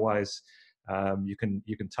 But otherwise, you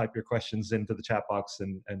can type your questions into the chat box,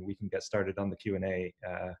 and we can get started on the Q&A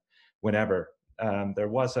whenever. There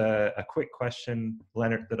was a quick question,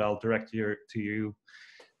 Lennart, that I'll direct to you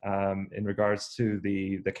in regards to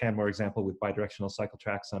the Canmore example with bidirectional cycle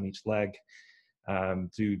tracks on each leg.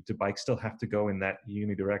 Do bikes still have to go in that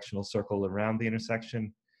unidirectional circle around the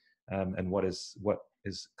intersection? And what is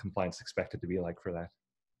compliance expected to be like for that?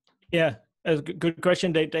 Yeah, a good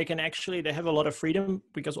question. They can actually, they have a lot of freedom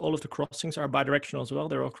because all of the crossings are bidirectional as well.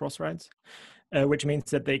 They're all cross rides, which means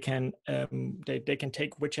that they can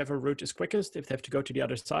take whichever route is quickest if they have to go to the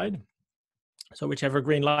other side. So whichever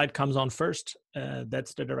green light comes on first,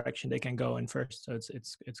 that's the direction they can go in first. So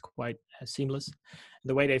it's quite seamless.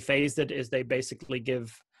 The way they phased it is they basically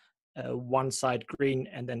give one side green,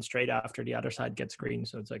 and then straight after the other side gets green.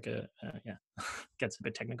 So it's like yeah, gets a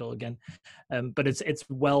bit technical again, but it's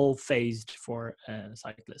well phased for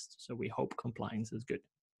cyclists. So we hope compliance is good.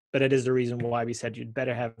 But it is the reason why we said you'd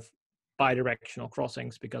better have bidirectional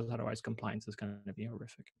crossings, because otherwise compliance is going to be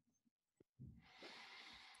horrific.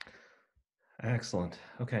 Excellent.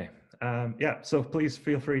 Okay. Yeah, so please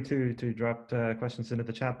feel free to drop questions into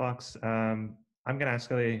the chat box. I'm going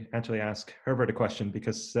to actually ask Herbert a question,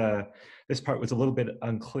 because this part was a little bit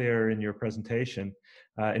unclear in your presentation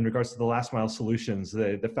in regards to the last mile solutions.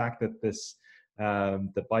 The fact that this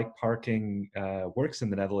the bike parking works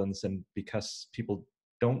in the Netherlands, and because people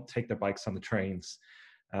don't take their bikes on the trains,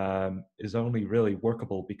 is only really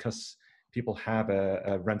workable because people have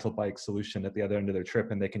a rental bike solution at the other end of their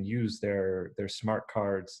trip, and they can use their smart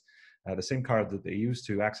cards, the same card that they use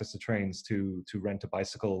to access the trains, to rent a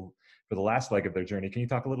bicycle for the last leg of their journey. Can you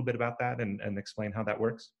talk a little bit about that and explain how that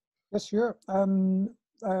works? Yes, sure.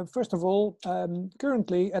 First of all,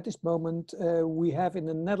 currently at this moment, we have in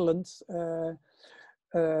the Netherlands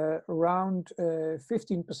around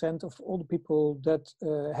 15% of all the people that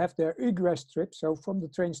have their egress trip, so from the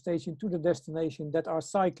train station to the destination, that are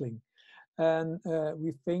cycling. And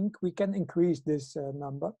we think we can increase this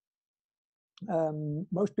number.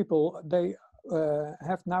 Most people, they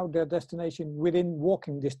have now their destination within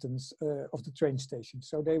walking distance of the train station.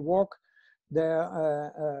 So they walk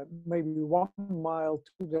there maybe 1 mile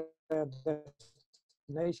to their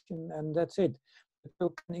destination, and that's it.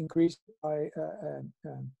 People can increase by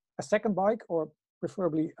a second bike, or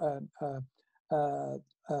preferably a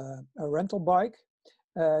rental bike.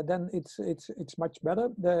 Then it's much better.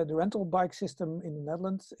 The rental bike system in the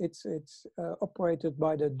Netherlands, it's operated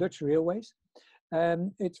by the Dutch railways,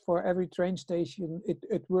 And it's for every train station.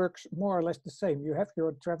 It works more or less the same. You have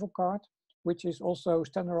your travel card, which is also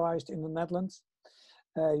standardized in the Netherlands.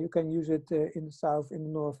 You can use it in the south, in the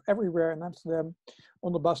north, everywhere in Amsterdam,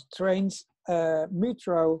 on the bus, trains,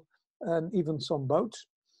 metro, and even some boats.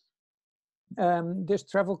 This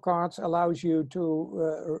travel card allows you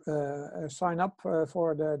to sign up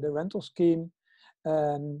for the rental scheme.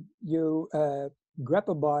 You grab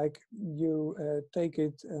a bike, you take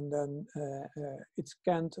it, and then it's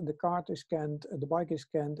scanned, the card is scanned, the bike is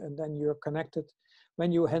scanned, and then you're connected.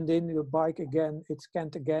 When you hand in your bike again, it's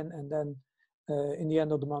scanned again, and then in the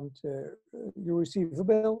end of the month, you receive a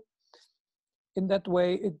bill. In that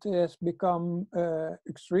way, it has become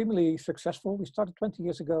extremely successful. We started 20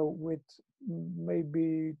 years ago with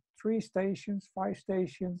maybe 3 stations, 5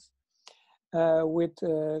 stations, with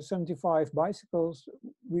 75 bicycles.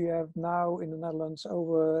 We have now in the Netherlands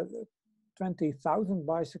over 20,000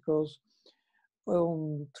 bicycles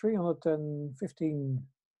on 315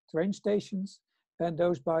 train stations. And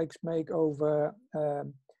those bikes make over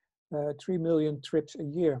 3 million trips a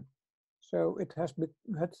year. So it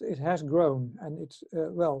has grown, and it's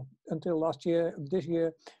well, until last year, this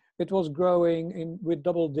year, it was growing with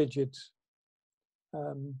double digits.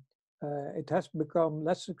 It has become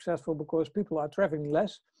less successful because people are traveling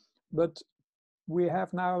less, but we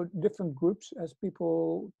have now different groups as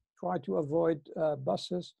people try to avoid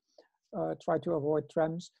buses, try to avoid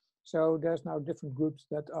trams. So there's now different groups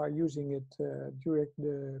that are using it during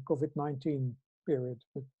the COVID-19 period.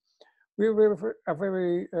 But we are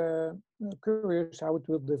very curious how it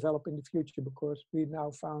will develop in the future, because we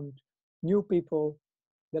now found new people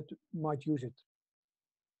that might use it.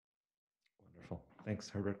 Wonderful. Thanks,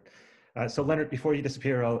 Herbert. So Lennart, before you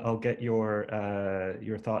disappear, I'll get your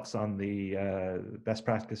thoughts on the best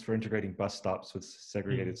practice for integrating bus stops with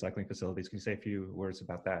segregated cycling facilities. Can you say a few words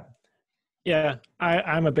about that? Yeah,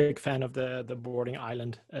 I'm a big fan of the boarding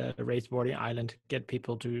island, the raised boarding island. Get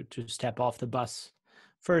people to step off the bus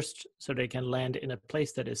first, so they can land in a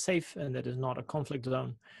place that is safe and that is not a conflict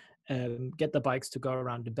zone. Get the bikes to go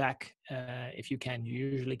around the back if you can. You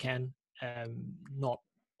usually can. Not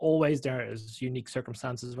always. There is unique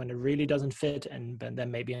circumstances when it really doesn't fit, and then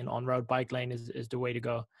maybe an on-road bike lane is the way to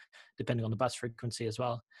go, depending on the bus frequency as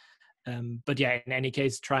well. But yeah, in any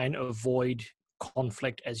case, try and avoid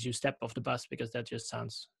conflict as you step off the bus, because that just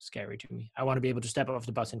sounds scary to me. I want to be able to step off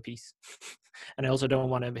the bus in peace. And I also don't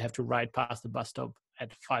want to have to ride past the bus stop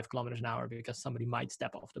at 5 kilometers an hour because somebody might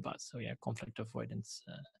step off the bus. So yeah, conflict avoidance.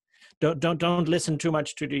 Don't listen too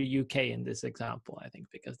much to the UK in this example, I think,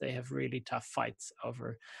 because they have really tough fights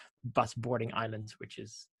over bus boarding islands, which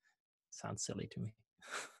sounds silly to me.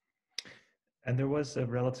 And there was a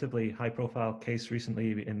relatively high-profile case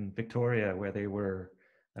recently in Victoria where there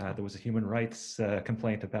was a human rights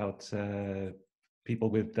complaint about people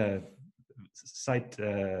with sight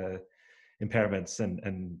impairments,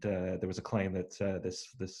 and there was a claim that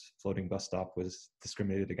this floating bus stop was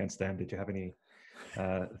discriminated against them. Did you have any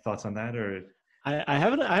thoughts on that? Or I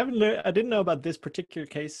haven't learned. I didn't know about this particular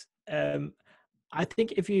case. I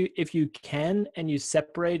think if you can and you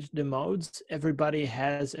separate the modes, everybody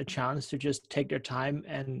has a chance to just take their time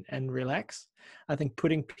and relax. I think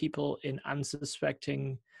putting people in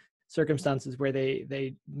unsuspecting circumstances where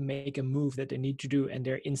they make a move that they need to do and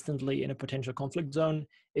they're instantly in a potential conflict zone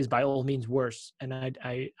is by all means worse. And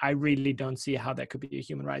I really don't see how that could be a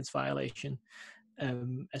human rights violation.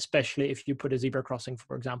 Especially if you put a zebra crossing,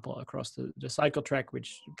 for example, across the cycle track,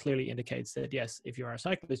 which clearly indicates that yes, if you are a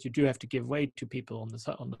cyclist, you do have to give way to people on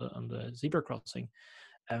the zebra crossing,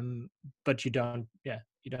 but you don't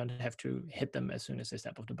have to hit them as soon as they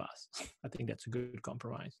step off the bus. I think that's a good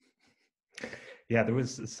compromise. Yeah, there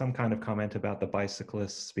was some kind of comment about the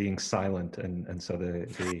bicyclists being silent, and so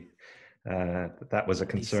that was a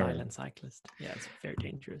concern. The silent cyclist, yeah, it's very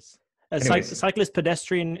dangerous. Cyclist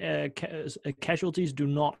pedestrian casualties do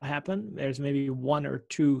not happen. There's maybe 1 or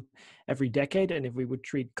 2 every decade, and if we would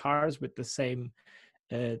treat cars with the same,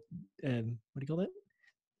 what do you call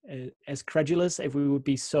it? As credulous, if we would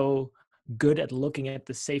be so good at looking at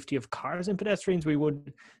the safety of cars and pedestrians, we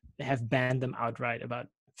would have banned them outright about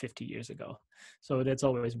 50 years ago. So that's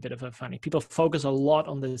always a bit of a funny. People focus a lot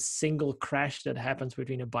on the single crash that happens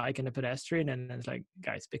between a bike and a pedestrian, and it's like,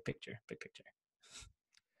 guys, big picture.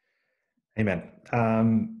 Amen.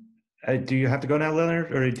 Do you have to go now,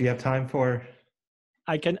 Lennart, or do you have time for?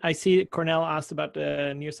 I see Cornell asked about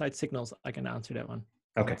the near side signals. I can answer that one.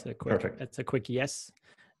 Okay, perfect. That's a quick yes.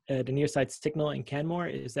 The near side signal in Canmore,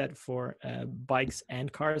 is that for bikes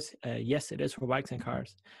and cars? Yes, it is for bikes and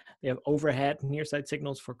cars. They have overhead near side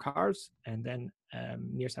signals for cars, and then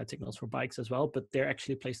near side signals for bikes as well, but they're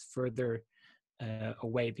actually placed further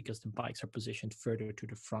away because the bikes are positioned further to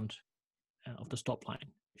the front of the stop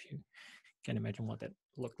line, if you can imagine what that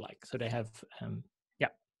looked like. So they have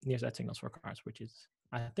near side signals for cars, which is,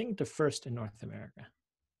 I think, the first in North America.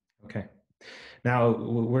 Okay. Now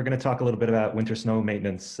we're going to talk a little bit about winter snow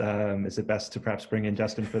maintenance. Is it best to perhaps bring in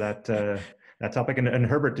Justin for that that topic? And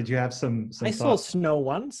Herbert, did you have some I thoughts? saw snow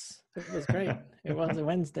once. It was great. It was a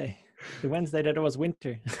Wednesday, the Wednesday that it was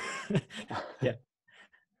winter. Yeah.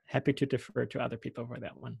 Happy to defer to other people for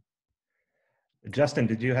that one. Justin,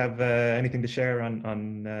 did you have anything to share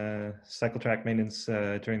on cycle track maintenance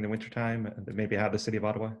during the winter time? Maybe how the city of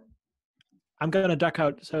Ottawa? I'm going to duck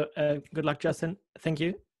out. So good luck, Justin. Thank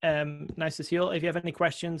you. Nice to see you all. If you have any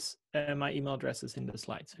questions, my email address is in the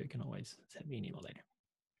slide, so you can always send me an email later.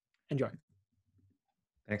 Enjoy.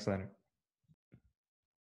 Thanks, Lennart.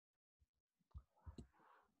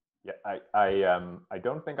 Yeah, I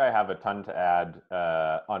don't think I have a ton to add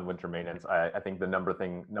on winter maintenance. I think the number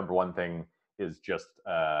one thing is just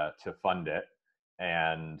to fund it,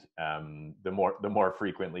 and the more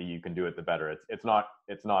frequently you can do it, the better. It's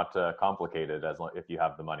not complicated if you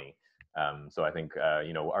have the money. So I think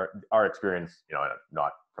our experience,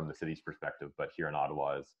 not from the city's perspective, but here in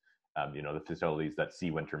Ottawa is the facilities that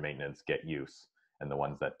see winter maintenance get use, and the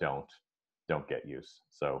ones that don't get use.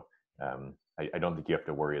 So I don't think you have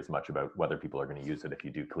to worry as much about whether people are going to use it. If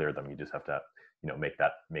you do clear them, you just have to make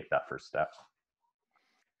that first step.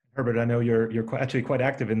 Herbert, I know you're actually quite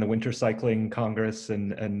active in the Winter Cycling Congress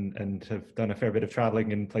and have done a fair bit of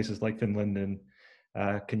traveling in places like Finland. And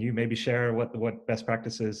can you maybe share what best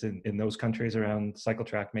practices in those countries around cycle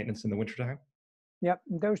track maintenance in the wintertime? Yeah,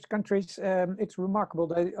 in those countries, it's remarkable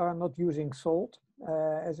they are not using salt,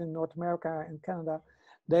 as in North America and Canada.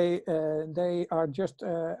 They are just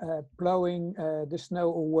plowing the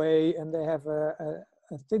snow away, and they have a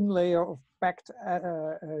thin layer of packed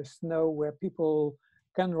snow where people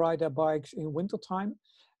can ride their bikes in wintertime.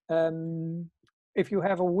 If you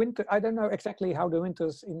have a winter, I don't know exactly how the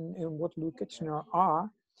winters in Waterloo, Kitchener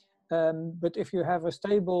are, but if you have a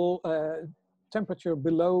stable temperature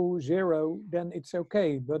below 0, then it's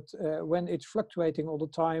okay. But when it's fluctuating all the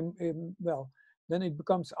time, then it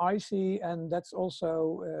becomes icy, and that's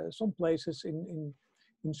also some places in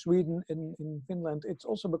Sweden, in Finland, it's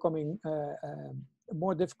also becoming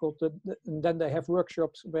more difficult. And then they have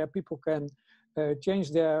workshops where people can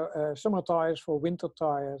change their summer tires for winter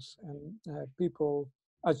tires, and people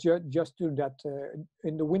just do that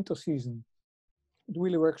in the winter season. It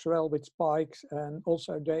really works well with spikes, and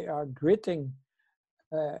also they are gritting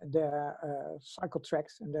their cycle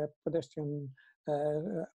tracks and their pedestrian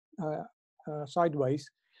sideways,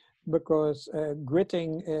 because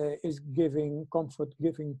gritting is giving comfort,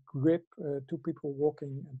 giving grip to people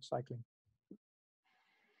walking and cycling.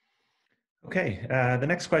 Okay, the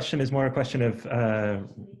next question is more a question of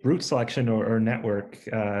route selection or network.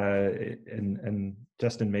 And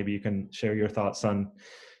Justin, maybe you can share your thoughts on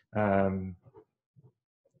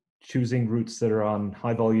choosing routes that are on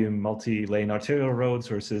high volume, multi-lane arterial roads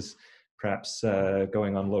versus perhaps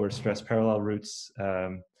going on lower stress parallel routes.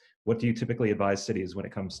 What do you typically advise cities when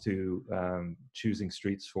it comes to choosing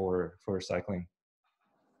streets for cycling?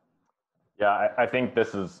 Yeah, I think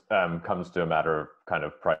this is comes to a matter of kind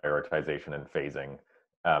of prioritization and phasing.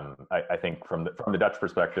 I think from the Dutch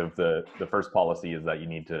perspective, the first policy is that you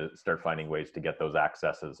need to start finding ways to get those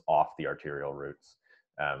accesses off the arterial routes.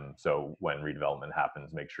 So when redevelopment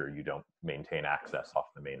happens, make sure you don't maintain access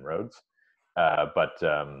off the main roads. But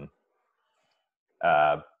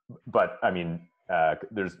I mean,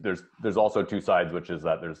 there's also two sides, which is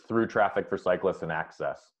that there's through traffic for cyclists and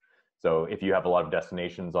access. So if you have a lot of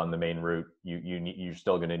destinations on the main route, you're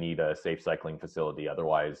still going to need a safe cycling facility.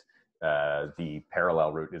 Otherwise, the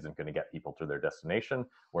parallel route isn't going to get people to their destination.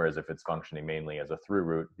 Whereas if it's functioning mainly as a through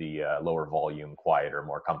route, the lower volume, quieter,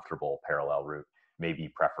 more comfortable parallel route may be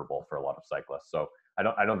preferable for a lot of cyclists. So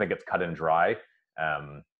I don't think it's cut and dry.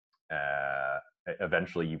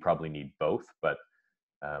 Eventually, you probably need both, but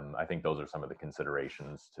I think those are some of the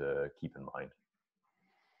considerations to keep in mind.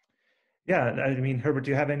 Yeah, I mean, Herbert,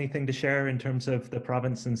 do you have anything to share in terms of the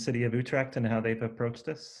province and city of Utrecht and how they've approached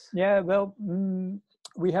this? Yeah, well,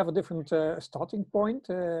 we have a different starting point.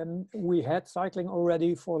 We had cycling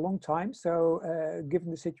already for a long time. So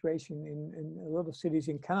given the situation in a lot of cities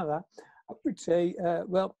in Canada, I would say,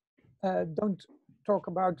 don't talk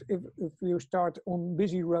about if you start on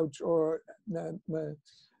busy roads or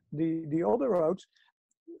the other roads.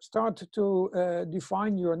 Start to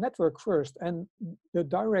define your network first and the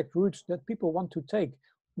direct routes that people want to take.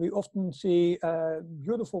 We often see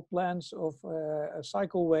beautiful plans of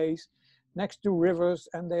cycleways next to rivers,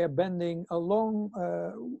 and they are bending along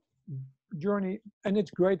journey, and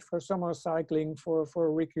it's great for summer cycling for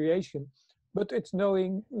recreation, but it's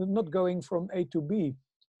not going from A to B.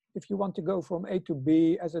 If you want to go from A to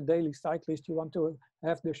B as a daily cyclist, you want to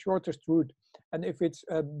have the shortest route. And if it's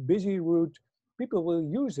a busy route, people will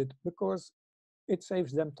use it because it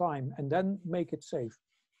saves them time, and then make it safe.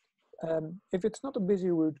 If it's not a busy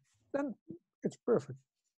route, then it's perfect.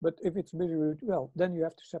 But if it's a busy route, well, then you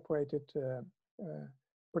have to separate it,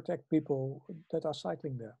 protect people that are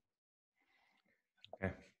cycling there.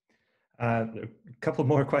 Okay. A couple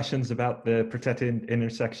more questions about the protected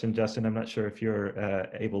intersection, Justin. I'm not sure if you're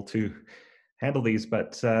able to handle these,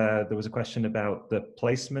 but there was a question about the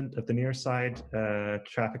placement of the near side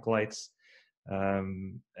traffic lights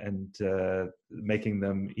and making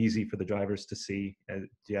them easy for the drivers to see. Do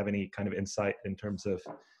you have any kind of insight in terms of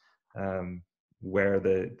where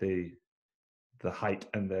the height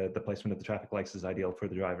and the placement of the traffic lights is ideal for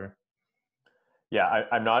the driver? Yeah,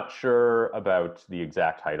 I'm not sure about the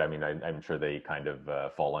exact height. I mean, I'm sure they kind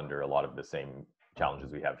of fall under a lot of the same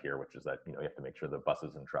challenges we have here, which is that, you know, you have to make sure the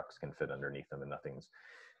buses and trucks can fit underneath them and nothing's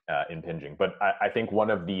impinging. But I think one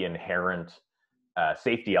of the inherent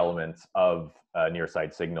safety elements of near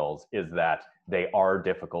side signals is that they are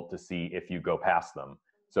difficult to see if you go past them.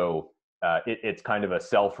 So it's kind of a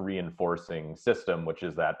self-reinforcing system, which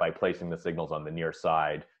is that by placing the signals on the near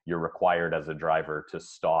side, you're required as a driver to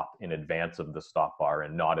stop in advance of the stop bar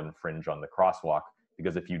and not infringe on the crosswalk,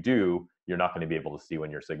 because if you do, you're not going to be able to see when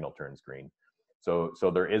your signal turns green. So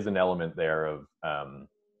there is an element there of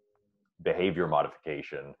behavior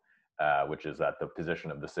modification, which is that the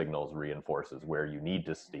position of the signals reinforces where you need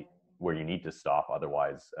to stop.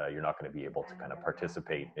 Otherwise, you're not going to be able to kind of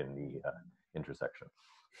participate in the intersection.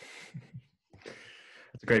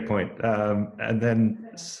 That's a great point. And then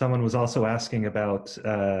someone was also asking about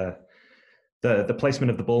the placement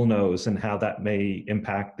of the bullnose and how that may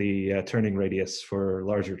impact the turning radius for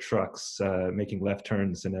larger trucks making left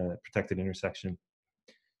turns in a protected intersection.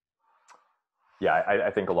 Yeah, I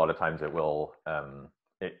think a lot of times it will.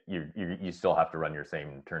 You still have to run your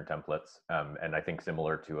same turn templates, and I think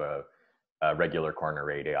similar to a regular corner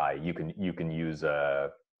radii, you can use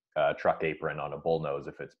a truck apron on a bullnose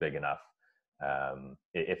if it's big enough.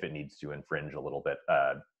 If it needs to infringe a little bit,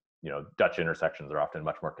 you know, Dutch intersections are often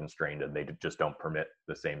much more constrained, and they just don't permit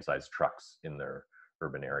the same size trucks in their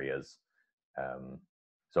urban areas.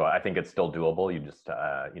 So I think it's still doable. You just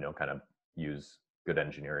you know, kind of use good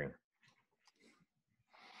engineering.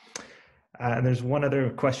 And there's one other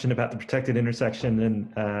question about the protected intersection,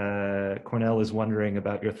 and Cornell is wondering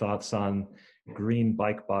about your thoughts on green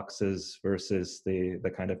bike boxes versus the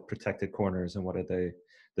kind of protected corners, and what are the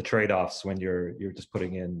trade-offs when you're just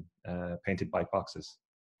putting in painted bike boxes.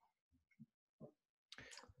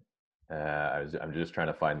 I'm just trying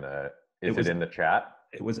to find is it in the chat?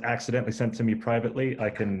 It was accidentally sent to me privately. I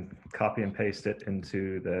can copy and paste it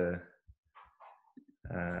into the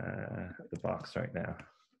box right now.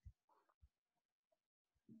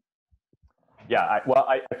 Yeah,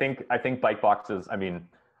 I think bike boxes, I mean,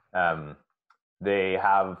 they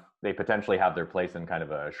potentially have their place in kind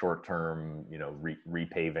of a short-term, you know,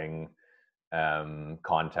 repaving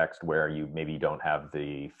context where you maybe don't have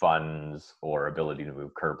the funds or ability to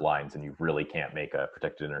move curb lines, and you really can't make a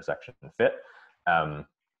protected intersection fit.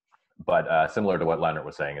 But similar to what Lennart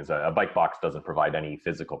was saying, is a bike box doesn't provide any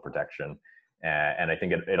physical protection, and I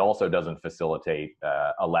think it also doesn't facilitate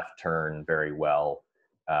a left turn very well.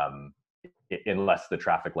 Unless the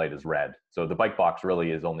traffic light is red. So the bike box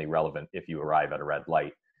really is only relevant if you arrive at a red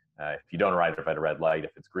light. If you don't arrive at a red light,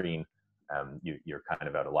 if it's green, you're kind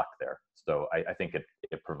of out of luck there. So I think it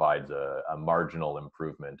provides a marginal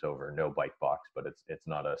improvement over no bike box, but it's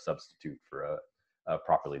not a substitute for a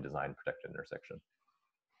properly designed protected intersection.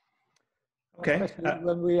 Okay. Especially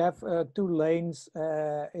when we have two lanes,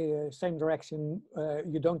 same direction,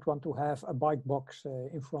 you don't want to have a bike box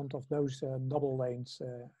in front of those double lanes.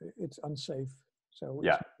 It's unsafe. So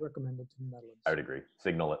yeah, it's recommended in the Netherlands. I would agree.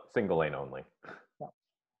 Single lane only. Yeah.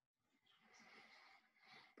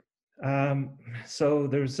 So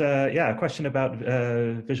there's a question about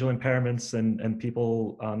visual impairments and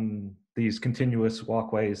people on these continuous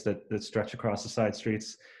walkways that stretch across the side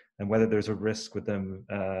streets, and whether there's a risk with them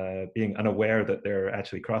being unaware that they're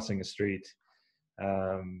actually crossing a street,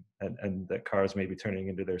 and that cars may be turning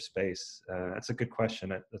into their space. That's a good question.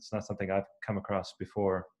 That's not something I've come across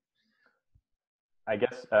before. I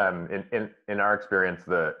guess in our experience,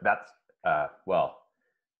 that's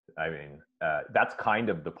kind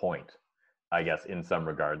of the point, I guess, in some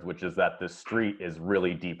regards, which is that the street is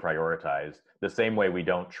really deprioritized. The same way we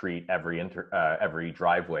don't treat every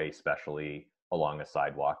driveway, especially along a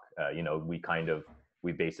sidewalk. You know, we kind of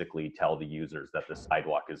we basically tell the users that the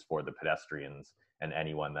sidewalk is for the pedestrians, and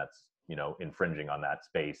anyone that's, you know, infringing on that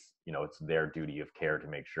space, you know, it's their duty of care to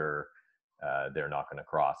make sure they're not going to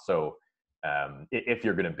cross. So if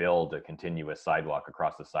you're going to build a continuous sidewalk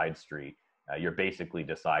across a side street, you're basically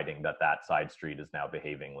deciding that that side street is now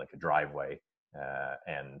behaving like a driveway,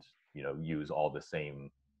 and, you know, use all the same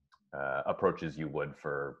approaches you would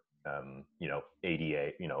for, you know,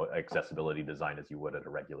 ADA, you know, accessibility design as you would at a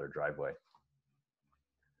regular driveway.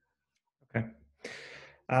 Okay.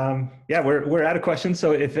 Yeah, we're out of questions.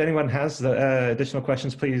 So if anyone has the additional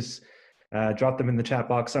questions, please drop them in the chat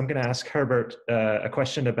box. I'm going to ask Herbert a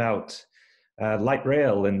question about light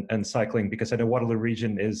rail and cycling, because I know Waterloo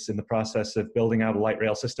Region is in the process of building out a light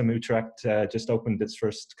rail system. Utrecht just opened its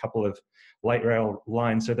first couple of light rail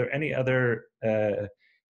lines. Are there any other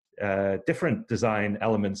different design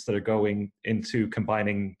elements that are going into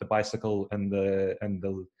combining the bicycle and the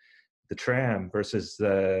tram versus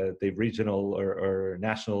the regional or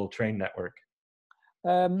national train network?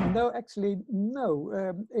 No, actually,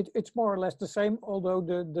 no. It's more or less the same, although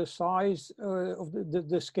the size of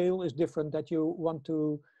the scale is different that you want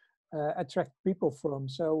to attract people from.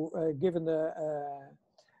 So given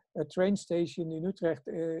a train station in Utrecht,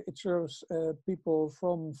 it serves people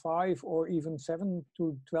from 5 or even 7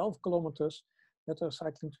 to 12 kilometers that are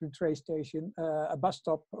cycling to the train station. A bus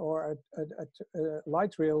stop or a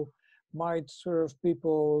light rail might serve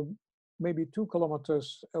people maybe 2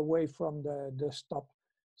 kilometers away from the stop.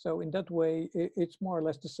 So in that way, it's more or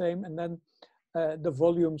less the same. And then the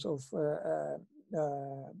volumes of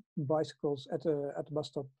bicycles at the bus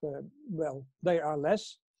stop, well, they are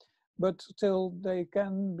less, but still they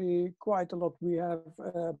can be quite a lot. We have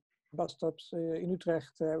bus stops in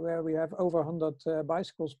Utrecht where we have over 100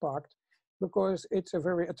 bicycles parked, because it's a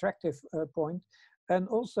very attractive point. And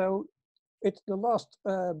also, it's the last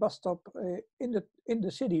bus stop in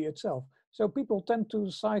the city itself. So people tend to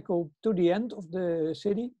cycle to the end of the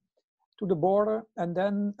city, to the border, and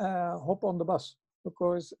then hop on the bus,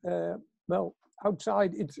 because well,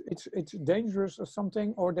 outside it's dangerous or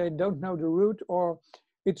something, or they don't know the route, or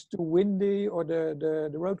it's too windy, or the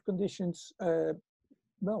road conditions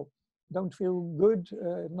well, don't feel good,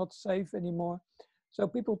 not safe anymore. So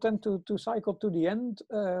people tend to cycle to the end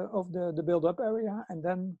of the build-up area and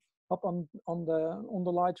then hop on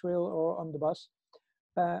the light rail or on the bus.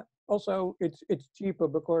 Also, it's cheaper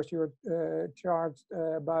because you're charged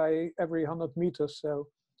by every 100 meters. So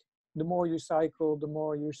the more you cycle, the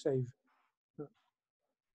more you save.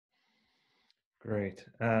 Great.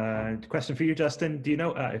 Question for you, Justin. Do you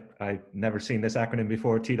know, I've never seen this acronym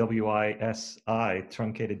before, TWISI,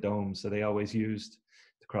 truncated domes. Are they always used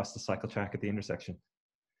to cross the cycle track at the intersection?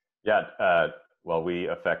 Yeah, well, we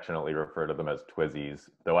affectionately refer to them as Twizzies,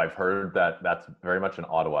 though I've heard that that's very much an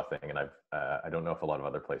Ottawa thing, and I don't know if a lot of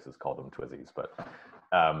other places call them Twizzies, but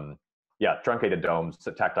yeah, truncated domes,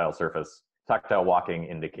 tactile surface, tactile walking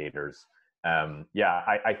indicators. Yeah,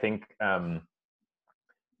 I think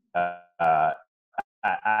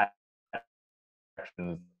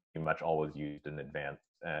actions pretty much always used in advance.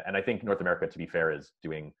 And I think North America, to be fair, is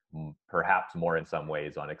doing perhaps more in some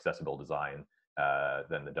ways on accessible design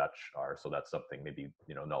than the Dutch are. So that's something, maybe,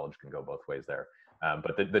 you know, knowledge can go both ways there.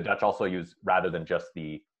 But the Dutch also use, rather than just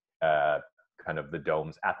the kind of the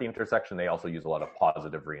domes at the intersection, they also use a lot of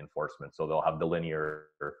positive reinforcement. So they'll have the linear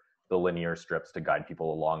strips to guide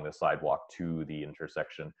people along the sidewalk to the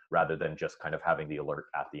intersection, rather than just kind of having the alert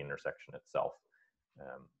at the intersection itself.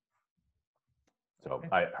 So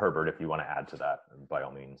Herbert, if you want to add to that, by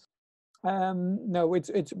all means. No,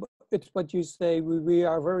 it's what you say. We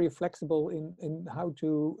are very flexible in how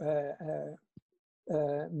to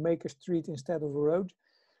make a street instead of a road.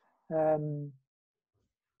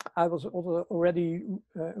 I was also already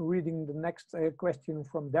reading the next question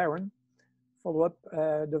from Darren. Follow up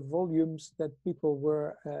the volumes that people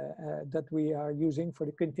were that we are using for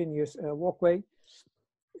the continuous walkway.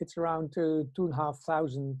 It's around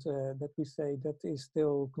 2,500 that we say that is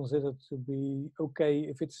still considered to be okay.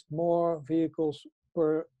 If it's more vehicles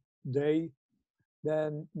per day,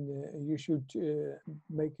 then you should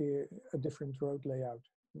make a different road layout.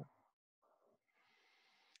 Yeah.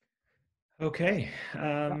 Okay.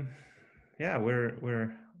 Yeah,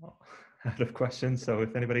 we're out of questions. So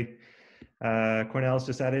if anybody, Cornell's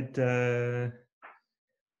just added,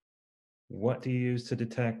 what do you use to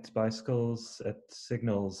detect bicycles at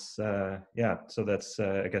signals? Yeah, so that's,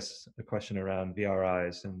 I guess, a question around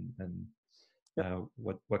VRIs and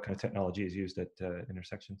what kind of technology is used at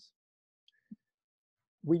intersections?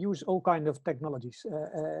 We use all kinds of technologies.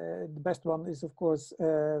 The best one is, of course,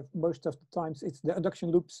 most of the times it's the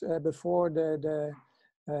adduction loops before the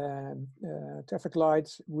traffic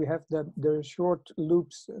lights. We have the short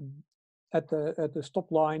loops at the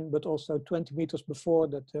stop line, but also 20 meters before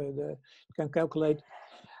that you can calculate.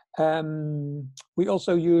 We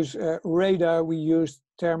also use radar. We use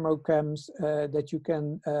thermocams that you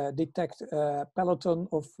can detect a peloton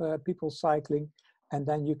of people cycling, and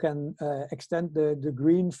then you can extend the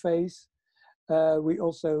green phase. We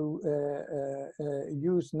also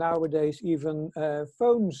use nowadays even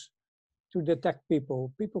phones to detect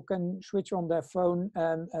people. People can switch on their phone,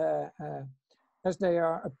 and as they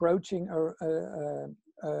are approaching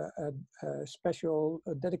a special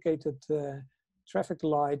dedicated traffic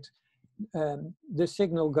light, the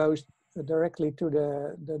signal goes directly to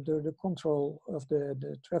the control of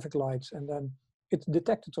the traffic lights, and then it's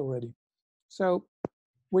detected already. So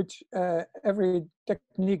with every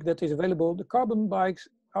technique that is available, the carbon bikes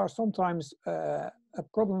are sometimes a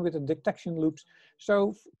problem with the detection loops.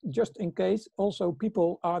 So just in case, also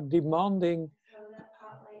people are demanding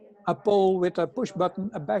a pole with a push button,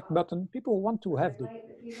 a back button. People want to have this.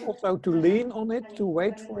 Also to lean on it, to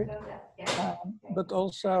wait for it. But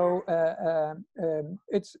also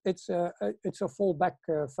it's a fallback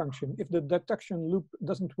function. If the detection loop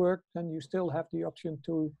doesn't work, then you still have the option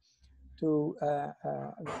to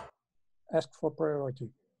ask for priority.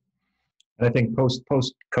 And I think post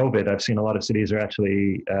COVID, I've seen a lot of cities are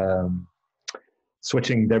actually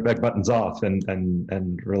switching their back buttons off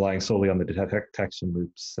and relying solely on the detection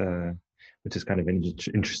loops, which is kind of an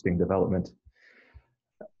interesting development.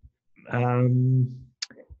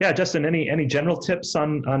 Yeah, Justin, any general tips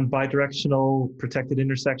on bidirectional protected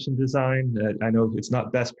intersection design? I know it's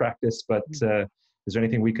not best practice, but is there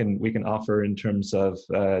anything we can offer in terms of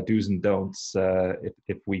do's and don'ts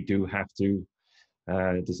if we do have to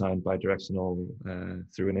design bidirectional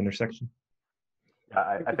through an intersection?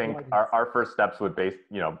 Yeah, I think our first steps would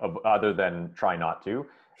other than try not to,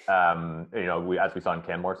 as we saw in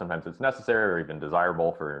Canmore, sometimes it's necessary or even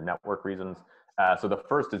desirable for network reasons. So the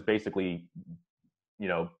first is basically,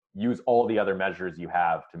 use all the other measures you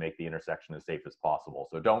have to make the intersection as safe as possible.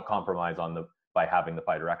 So don't compromise by having the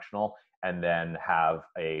bidirectional and then have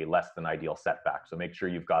a less than ideal setback. So make sure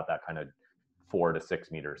you've got that kind of 4 to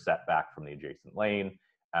 6 meter setback from the adjacent lane.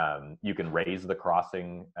 You can raise the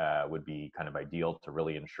crossing, would be kind of ideal to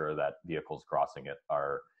really ensure that vehicles crossing it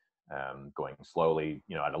are going slowly.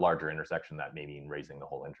 At a larger intersection, that may mean raising the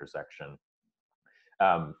whole intersection.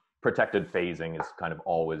 Protected phasing is kind of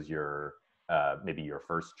always maybe your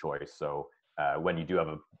first choice. So when you do have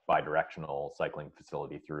a bidirectional cycling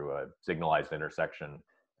facility through a signalized intersection,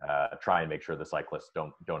 try and make sure the cyclists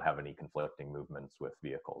don't have any conflicting movements with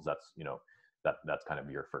vehicles. That's kind of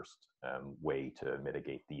your first way to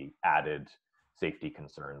mitigate the added safety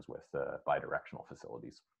concerns with bidirectional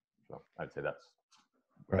facilities. So I'd say that's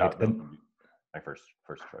right. My first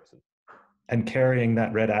choices. And carrying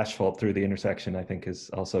that red asphalt through the intersection, I think, is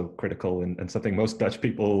also critical and something most Dutch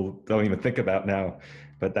people don't even think about now.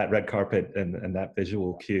 But that red carpet and that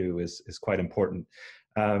visual cue is quite important.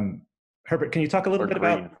 Herbert, can you talk a little bit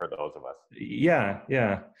about for those of us? Yeah.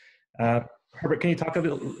 Herbert, can you talk a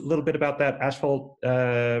little bit about that asphalt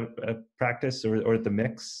practice or the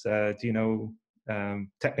mix? Do you know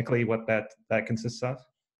technically what that consists of?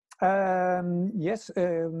 Yes,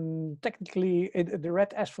 technically the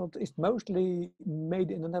red asphalt is mostly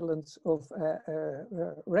made in the Netherlands of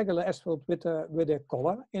regular asphalt with a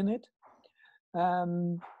color in it.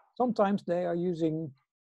 Sometimes they are using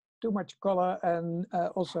too much color and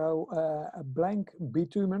also a blank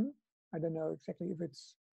bitumen. I don't know exactly if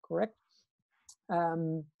it's correct.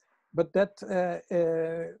 But that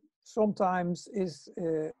sometimes is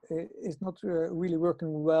not really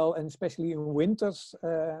working well, and especially in winters,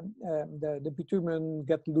 the bitumen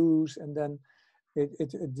get loose and then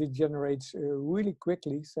it degenerates really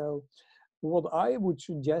quickly. So what I would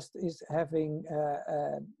suggest is having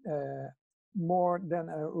more than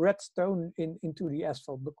a red stone into the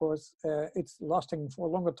asphalt, because it's lasting for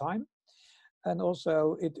a longer time, and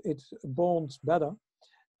also it bonds better.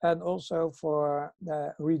 And also for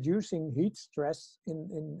reducing heat stress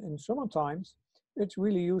in summer times, it's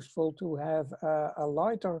really useful to have a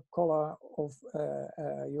lighter color of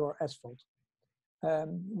your asphalt.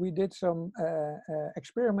 We did some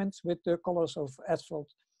experiments with the colors of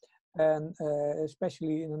asphalt, and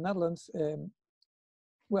especially in the Netherlands,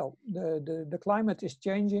 well, the climate is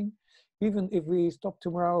changing. Even if we stop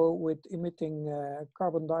tomorrow with emitting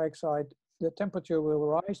carbon dioxide, the temperature will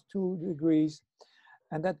rise 2 degrees.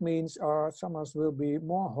 And that means our summers will be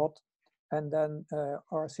more hot, and then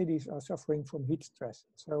our cities are suffering from heat stress.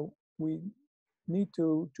 So we need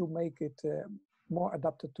to make it more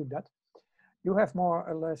adapted to that. You have more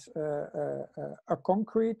or less a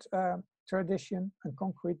concrete tradition, and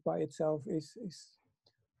concrete by itself is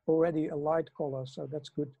already a light color, so that's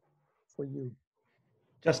good for you.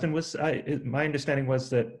 Justin, my understanding was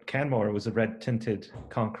that Canmore was a red tinted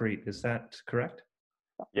concrete. Is that correct?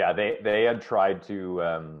 Yeah, they had tried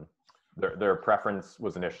to, their preference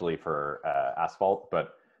was initially for asphalt,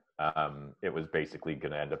 but it was basically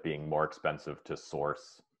going to end up being more expensive to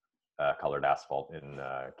source colored asphalt in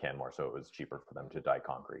Canmore, so it was cheaper for them to dye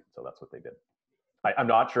concrete. So that's what they did. I'm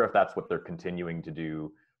not sure if that's what they're continuing to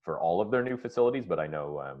do for all of their new facilities, but I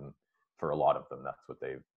know for a lot of them, that's what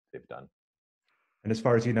they've done. And as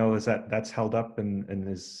far as you know, that's held up and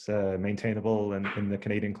is maintainable in the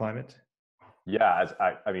Canadian climate? Yeah,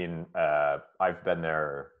 I mean, I've been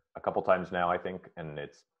there a couple times now, I think, and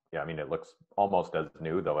it's, yeah, I mean, it looks almost as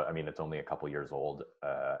new, though. I mean, it's only a couple years old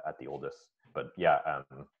at the oldest. But yeah,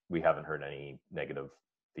 we haven't heard any negative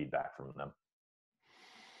feedback from them.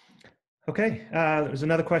 Okay, there's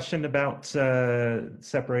another question about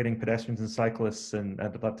separating pedestrians and cyclists, and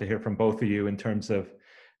I'd love to hear from both of you in terms of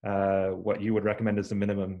what you would recommend as the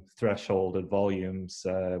minimum threshold of volumes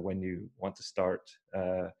when you want to start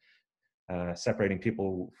separating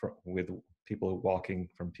people with people walking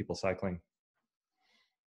from people cycling.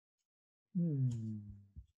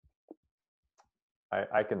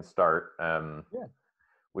 I can start. Yeah.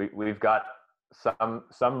 We've got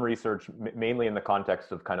some research, mainly in the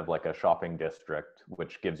context of kind of like a shopping district,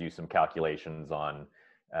 which gives you some calculations on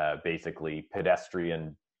basically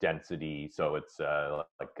pedestrian density. So it's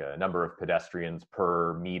like a number of pedestrians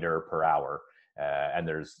per meter per hour. And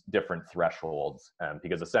there's different thresholds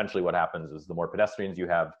because essentially what happens is the more pedestrians you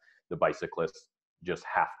have, the bicyclists just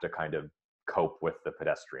have to kind of cope with the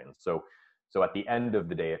pedestrians. So at the end of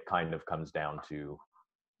the day, it kind of comes down to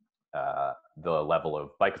the level of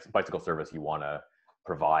bicycle service you want to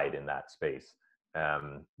provide in that space.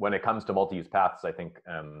 When it comes to multi-use paths, I think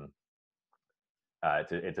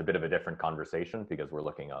it's a bit of a different conversation because we're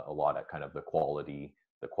looking a lot at kind of the quality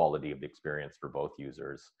of the experience for both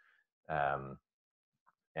users. I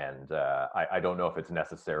don't know if it's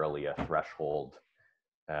necessarily a threshold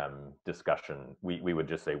discussion. We would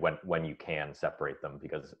just say when you can separate them,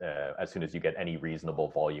 because as soon as you get any reasonable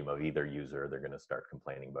volume of either user, they're going to start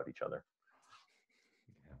complaining about each other.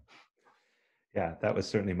 Yeah, that was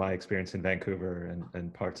certainly my experience in Vancouver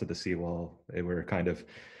and parts of the seawall. They were kind of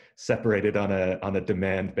separated on a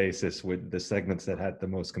demand basis, with the segments that had the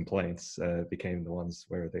most complaints became the ones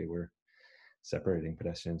where they were separating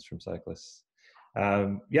pedestrians from cyclists.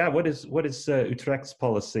 Yeah, what is Utrecht's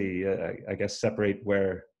policy? I guess separate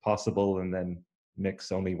where possible and then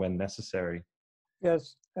mix only when necessary.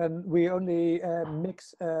 Yes, and we only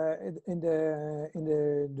mix in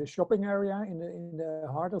the shopping area in the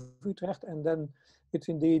heart of Utrecht, and then it's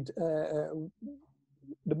indeed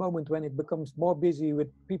the moment when it becomes more busy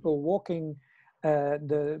with people walking.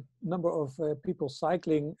 The number of people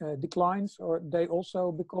cycling declines, or they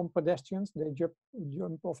also become pedestrians. They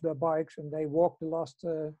jump off their bikes and they walk the last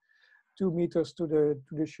 2 meters to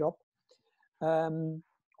the shop,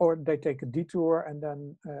 or they take a detour, and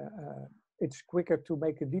then it's quicker to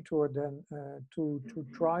make a detour than to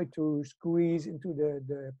try to squeeze into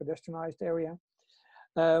the pedestrianized area.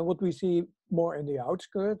 What we see more in the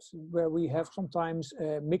outskirts, where we have sometimes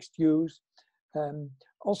mixed use.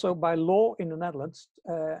 Also, by law in the Netherlands,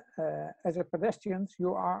 as a pedestrian,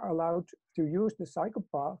 you are allowed to use the cycle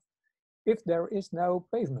path if there is no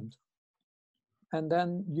pavement. And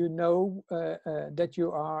then you know that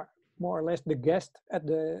you are more or less the guest at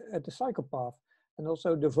the cycle path. And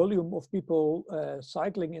also the volume of people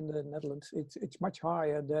cycling in the Netherlands, it's much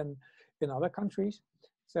higher than in other countries.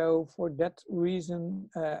 So for that reason,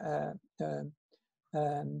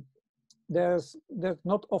 there's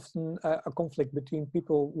not often a conflict between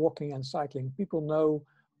people walking and cycling. People know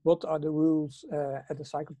what are the rules at the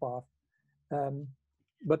cycle path.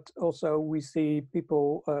 But also we see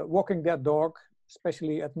people walking their dog,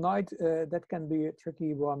 especially at night. That can be a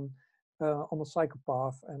tricky one on a cycle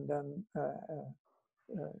path. And then,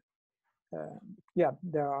 yeah,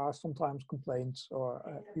 there are sometimes complaints or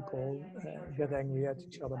people get angry at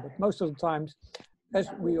each other. But most of the times, as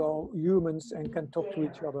we are all humans and can talk to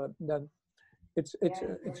each other, then it's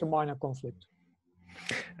a minor conflict.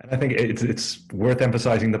 And I think it's worth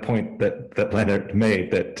emphasizing the point that Lennart made,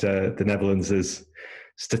 that the Netherlands is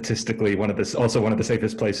statistically also one of the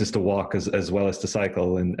safest places to walk as well as to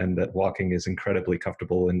cycle, and that walking is incredibly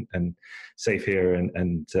comfortable and safe here,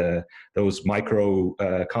 and those micro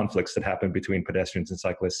conflicts that happen between pedestrians and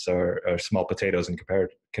cyclists are small potatoes in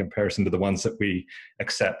comparison to the ones that we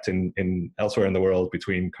accept in elsewhere in the world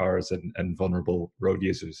between cars and vulnerable road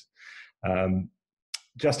users.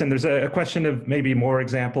 Justin, there's a question of maybe more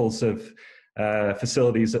examples of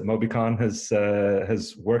facilities that Mobycon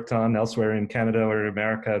has worked on elsewhere in Canada or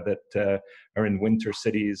America that are in winter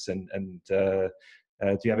cities, and do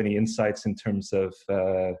you have any insights in terms of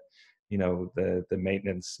you know, the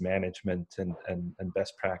maintenance management and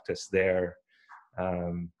best practice there,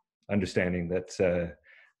 understanding that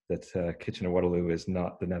Kitchener-Waterloo is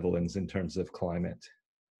not the Netherlands in terms of climate?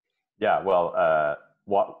 Yeah, well,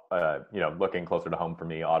 you know, looking closer to home for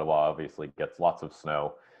me, Ottawa obviously gets lots of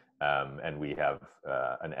snow, and we have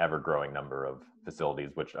an ever-growing number of facilities,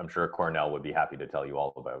 which I'm sure Cornell would be happy to tell you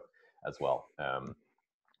all about as well.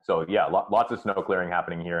 So yeah, lots of snow clearing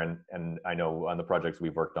happening here, and I know on the projects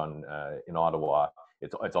we've worked on in Ottawa,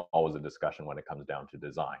 it's always a discussion when it comes down to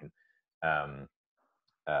design.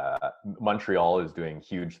 Montreal is doing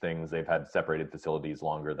huge things. They've had separated facilities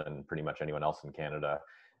longer than pretty much anyone else in Canada,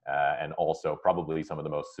 and also probably some of the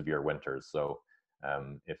most severe winters. So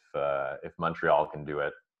if Montreal can do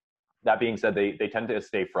it, that being said, they tend to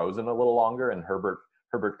stay frozen a little longer. And Herbert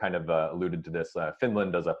kind of alluded to this.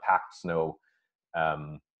 Finland does a packed snow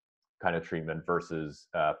kind of treatment versus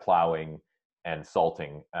plowing and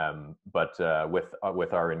salting. But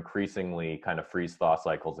with our increasingly kind of freeze-thaw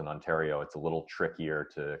cycles in Ontario, it's a little trickier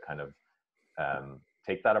to kind of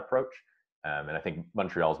take that approach. And I think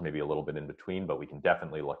Montreal's maybe a little bit in between, but we can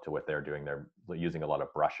definitely look to what they're doing. They're using a lot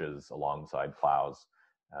of brushes alongside plows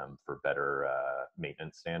for better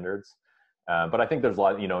maintenance standards. But I think there's a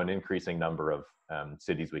lot, you know, an increasing number of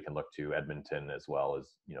cities we can look to. Edmonton as well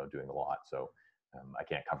as, you know, doing a lot. So I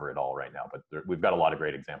can't cover it all right now, but we've got a lot of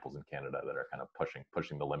great examples in Canada that are kind of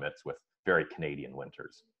pushing the limits with very Canadian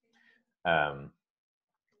winters. And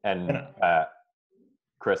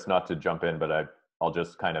Chris, not to jump in, but I'll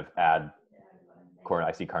just kind of add,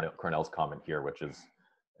 I see Cornell's comment here, which is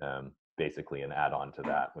basically an add-on to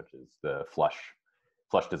that, which is the flush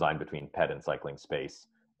design between ped and cycling space,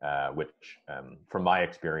 which from my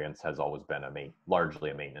experience has always been largely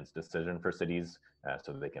a maintenance decision for cities,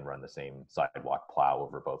 so that they can run the same sidewalk plow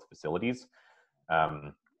over both facilities.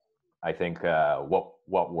 I think what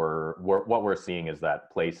we're seeing is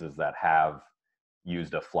that places that have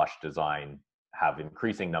used a flush design have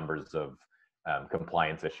increasing numbers of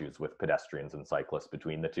compliance issues with pedestrians and cyclists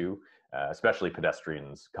between the two, especially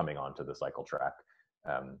pedestrians coming onto the cycle track.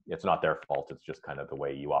 It's not their fault, it's just kind of the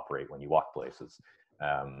way you operate when you walk places.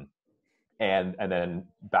 And then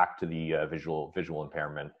back to the visual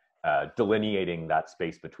impairment, delineating that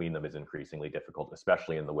space between them is increasingly difficult,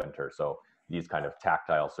 especially in the winter. So these kind of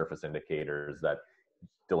tactile surface indicators that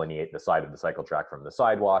delineate the side of the cycle track from the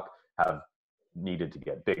sidewalk have needed to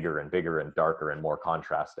get bigger and bigger and darker and more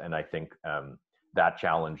contrast. And I think that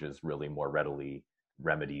challenge is really more readily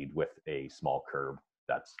remedied with a small curb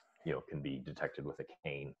that's, you know, can be detected with a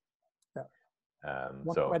cane. Yeah.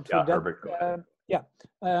 Herbert, go ahead.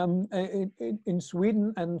 In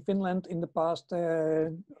Sweden and Finland in the past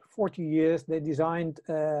 40 years, they designed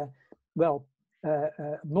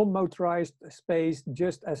non-motorized space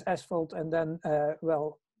just as asphalt, and then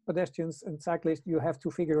pedestrians and cyclists, you have to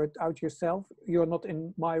figure it out yourself. You're not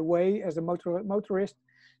in my way as a motorist,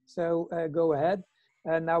 so go ahead.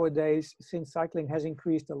 And nowadays, since cycling has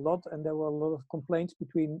increased a lot and there were a lot of complaints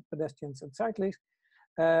between pedestrians and cyclists,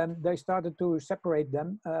 they started to separate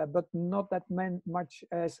them, but not that much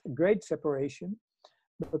as great separation,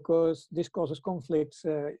 because this causes conflicts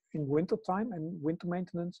in winter time and winter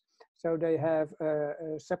maintenance. So they have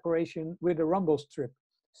a separation with a rumble strip.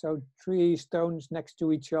 So 3 stones next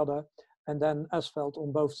to each other, and then asphalt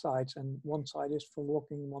on both sides. And one side is for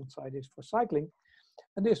walking, one side is for cycling.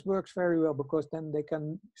 And this works very well, because then they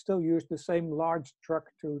can still use the same large truck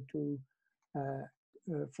for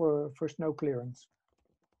snow clearance.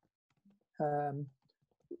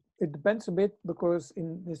 It depends a bit, because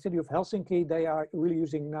in the city of Helsinki, they are really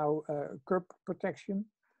using now curb protection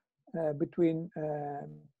between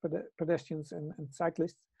pedestrians and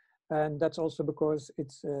cyclists. And that's also because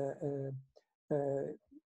it's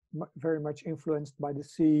very much influenced by the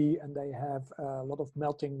sea, and they have a lot of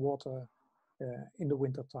melting water in the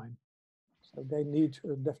winter time. So they need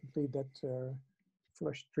definitely that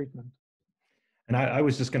flush treatment. And I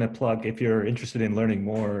was just going to plug, if you're interested in learning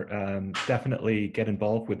more, definitely get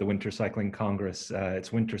involved with the Winter Cycling Congress. It's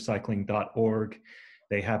wintercycling.org.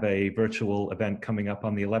 They have a virtual event coming up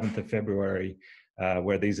on the 11th of February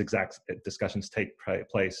where these exact discussions take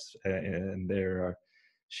place, and they're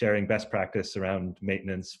sharing best practice around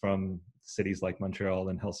maintenance from cities like Montreal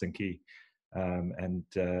and Helsinki.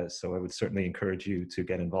 So I would certainly encourage you to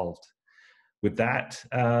get involved. with that,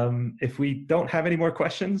 if we don't have any more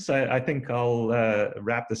questions, I think I'll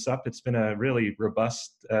wrap this up. It's been a really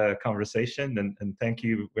robust conversation, and thank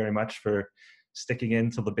you very much for sticking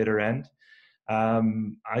in till the bitter end.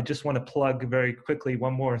 I just want to plug very quickly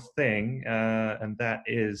one more thing, and that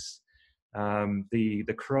is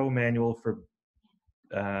the Crow manual for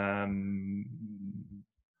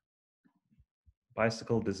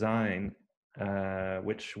bicycle design,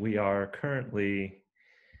 which we are currently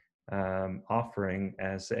offering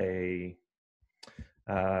as a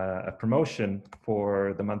promotion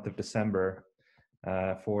for the month of December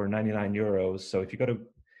for 99 euros. So if you go to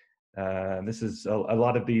this is a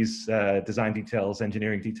lot of these design details,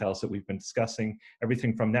 engineering details that we've been discussing.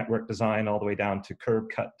 Everything from network design all the way down to curb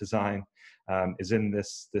cut design is in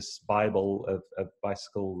this Bible of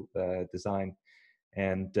bicycle design,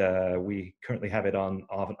 and we currently have it on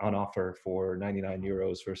offer for 99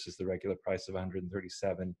 euros versus the regular price of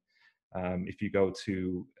 137. If you go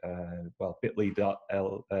to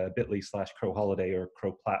bit.ly/crowholiday or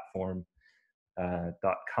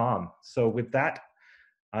crowplatform.com. So with that,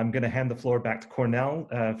 I'm going to hand the floor back to Cornel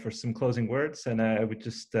for some closing words. And I would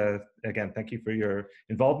just, again, thank you for your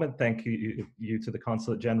involvement. Thank you to the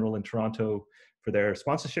Consulate General in Toronto for their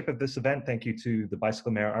sponsorship of this event. Thank you to the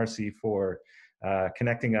Bicycle Mayor RC for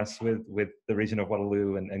connecting us with the region of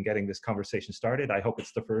Waterloo and getting this conversation started. I hope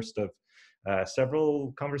it's the first of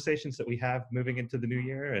several conversations that we have moving into the new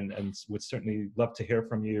year, and would certainly love to hear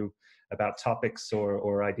from you about topics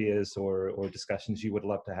or ideas or discussions you would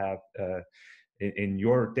love to have in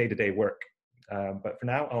your day-to-day work. But for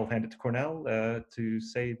now, I'll hand it to Cornel to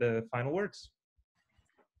say the final words.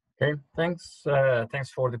 Okay, thanks. Thanks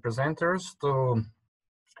for the presenters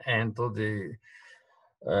and to the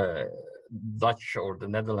Dutch or the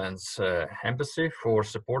Netherlands embassy for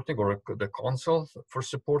supporting, or the consul for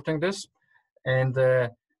supporting this. And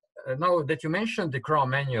now that you mentioned the Crow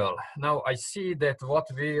manual, now I see that what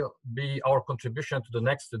will be our contribution to the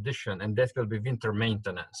next edition, and that will be winter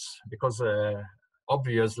maintenance, because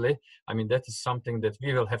obviously, I mean, that is something that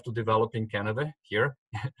we will have to develop in Canada here.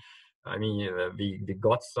 I mean, we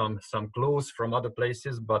got some clues from other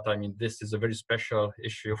places, but I mean, this is a very special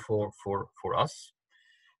issue for us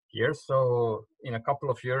here. So in a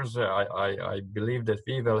couple of years, I believe that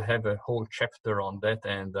we will have a whole chapter on that,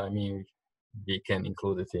 and I mean, we can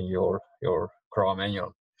include it in your Crow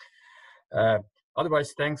manual.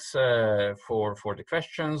 Otherwise, thanks for the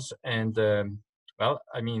questions. And well,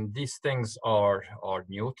 I mean, these things are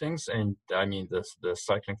new things, and I mean the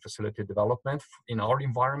cycling facility development in our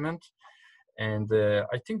environment. And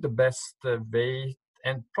I think the best way,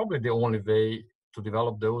 and probably the only way to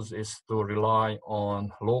develop those, is to rely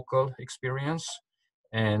on local experience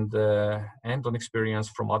and on experience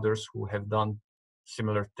from others who have done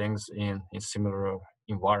similar things in similar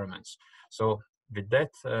environments. So with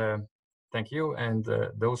that, thank you. And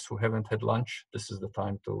those who haven't had lunch, this is the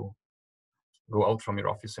time to go out from your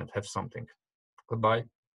office and have something. Goodbye.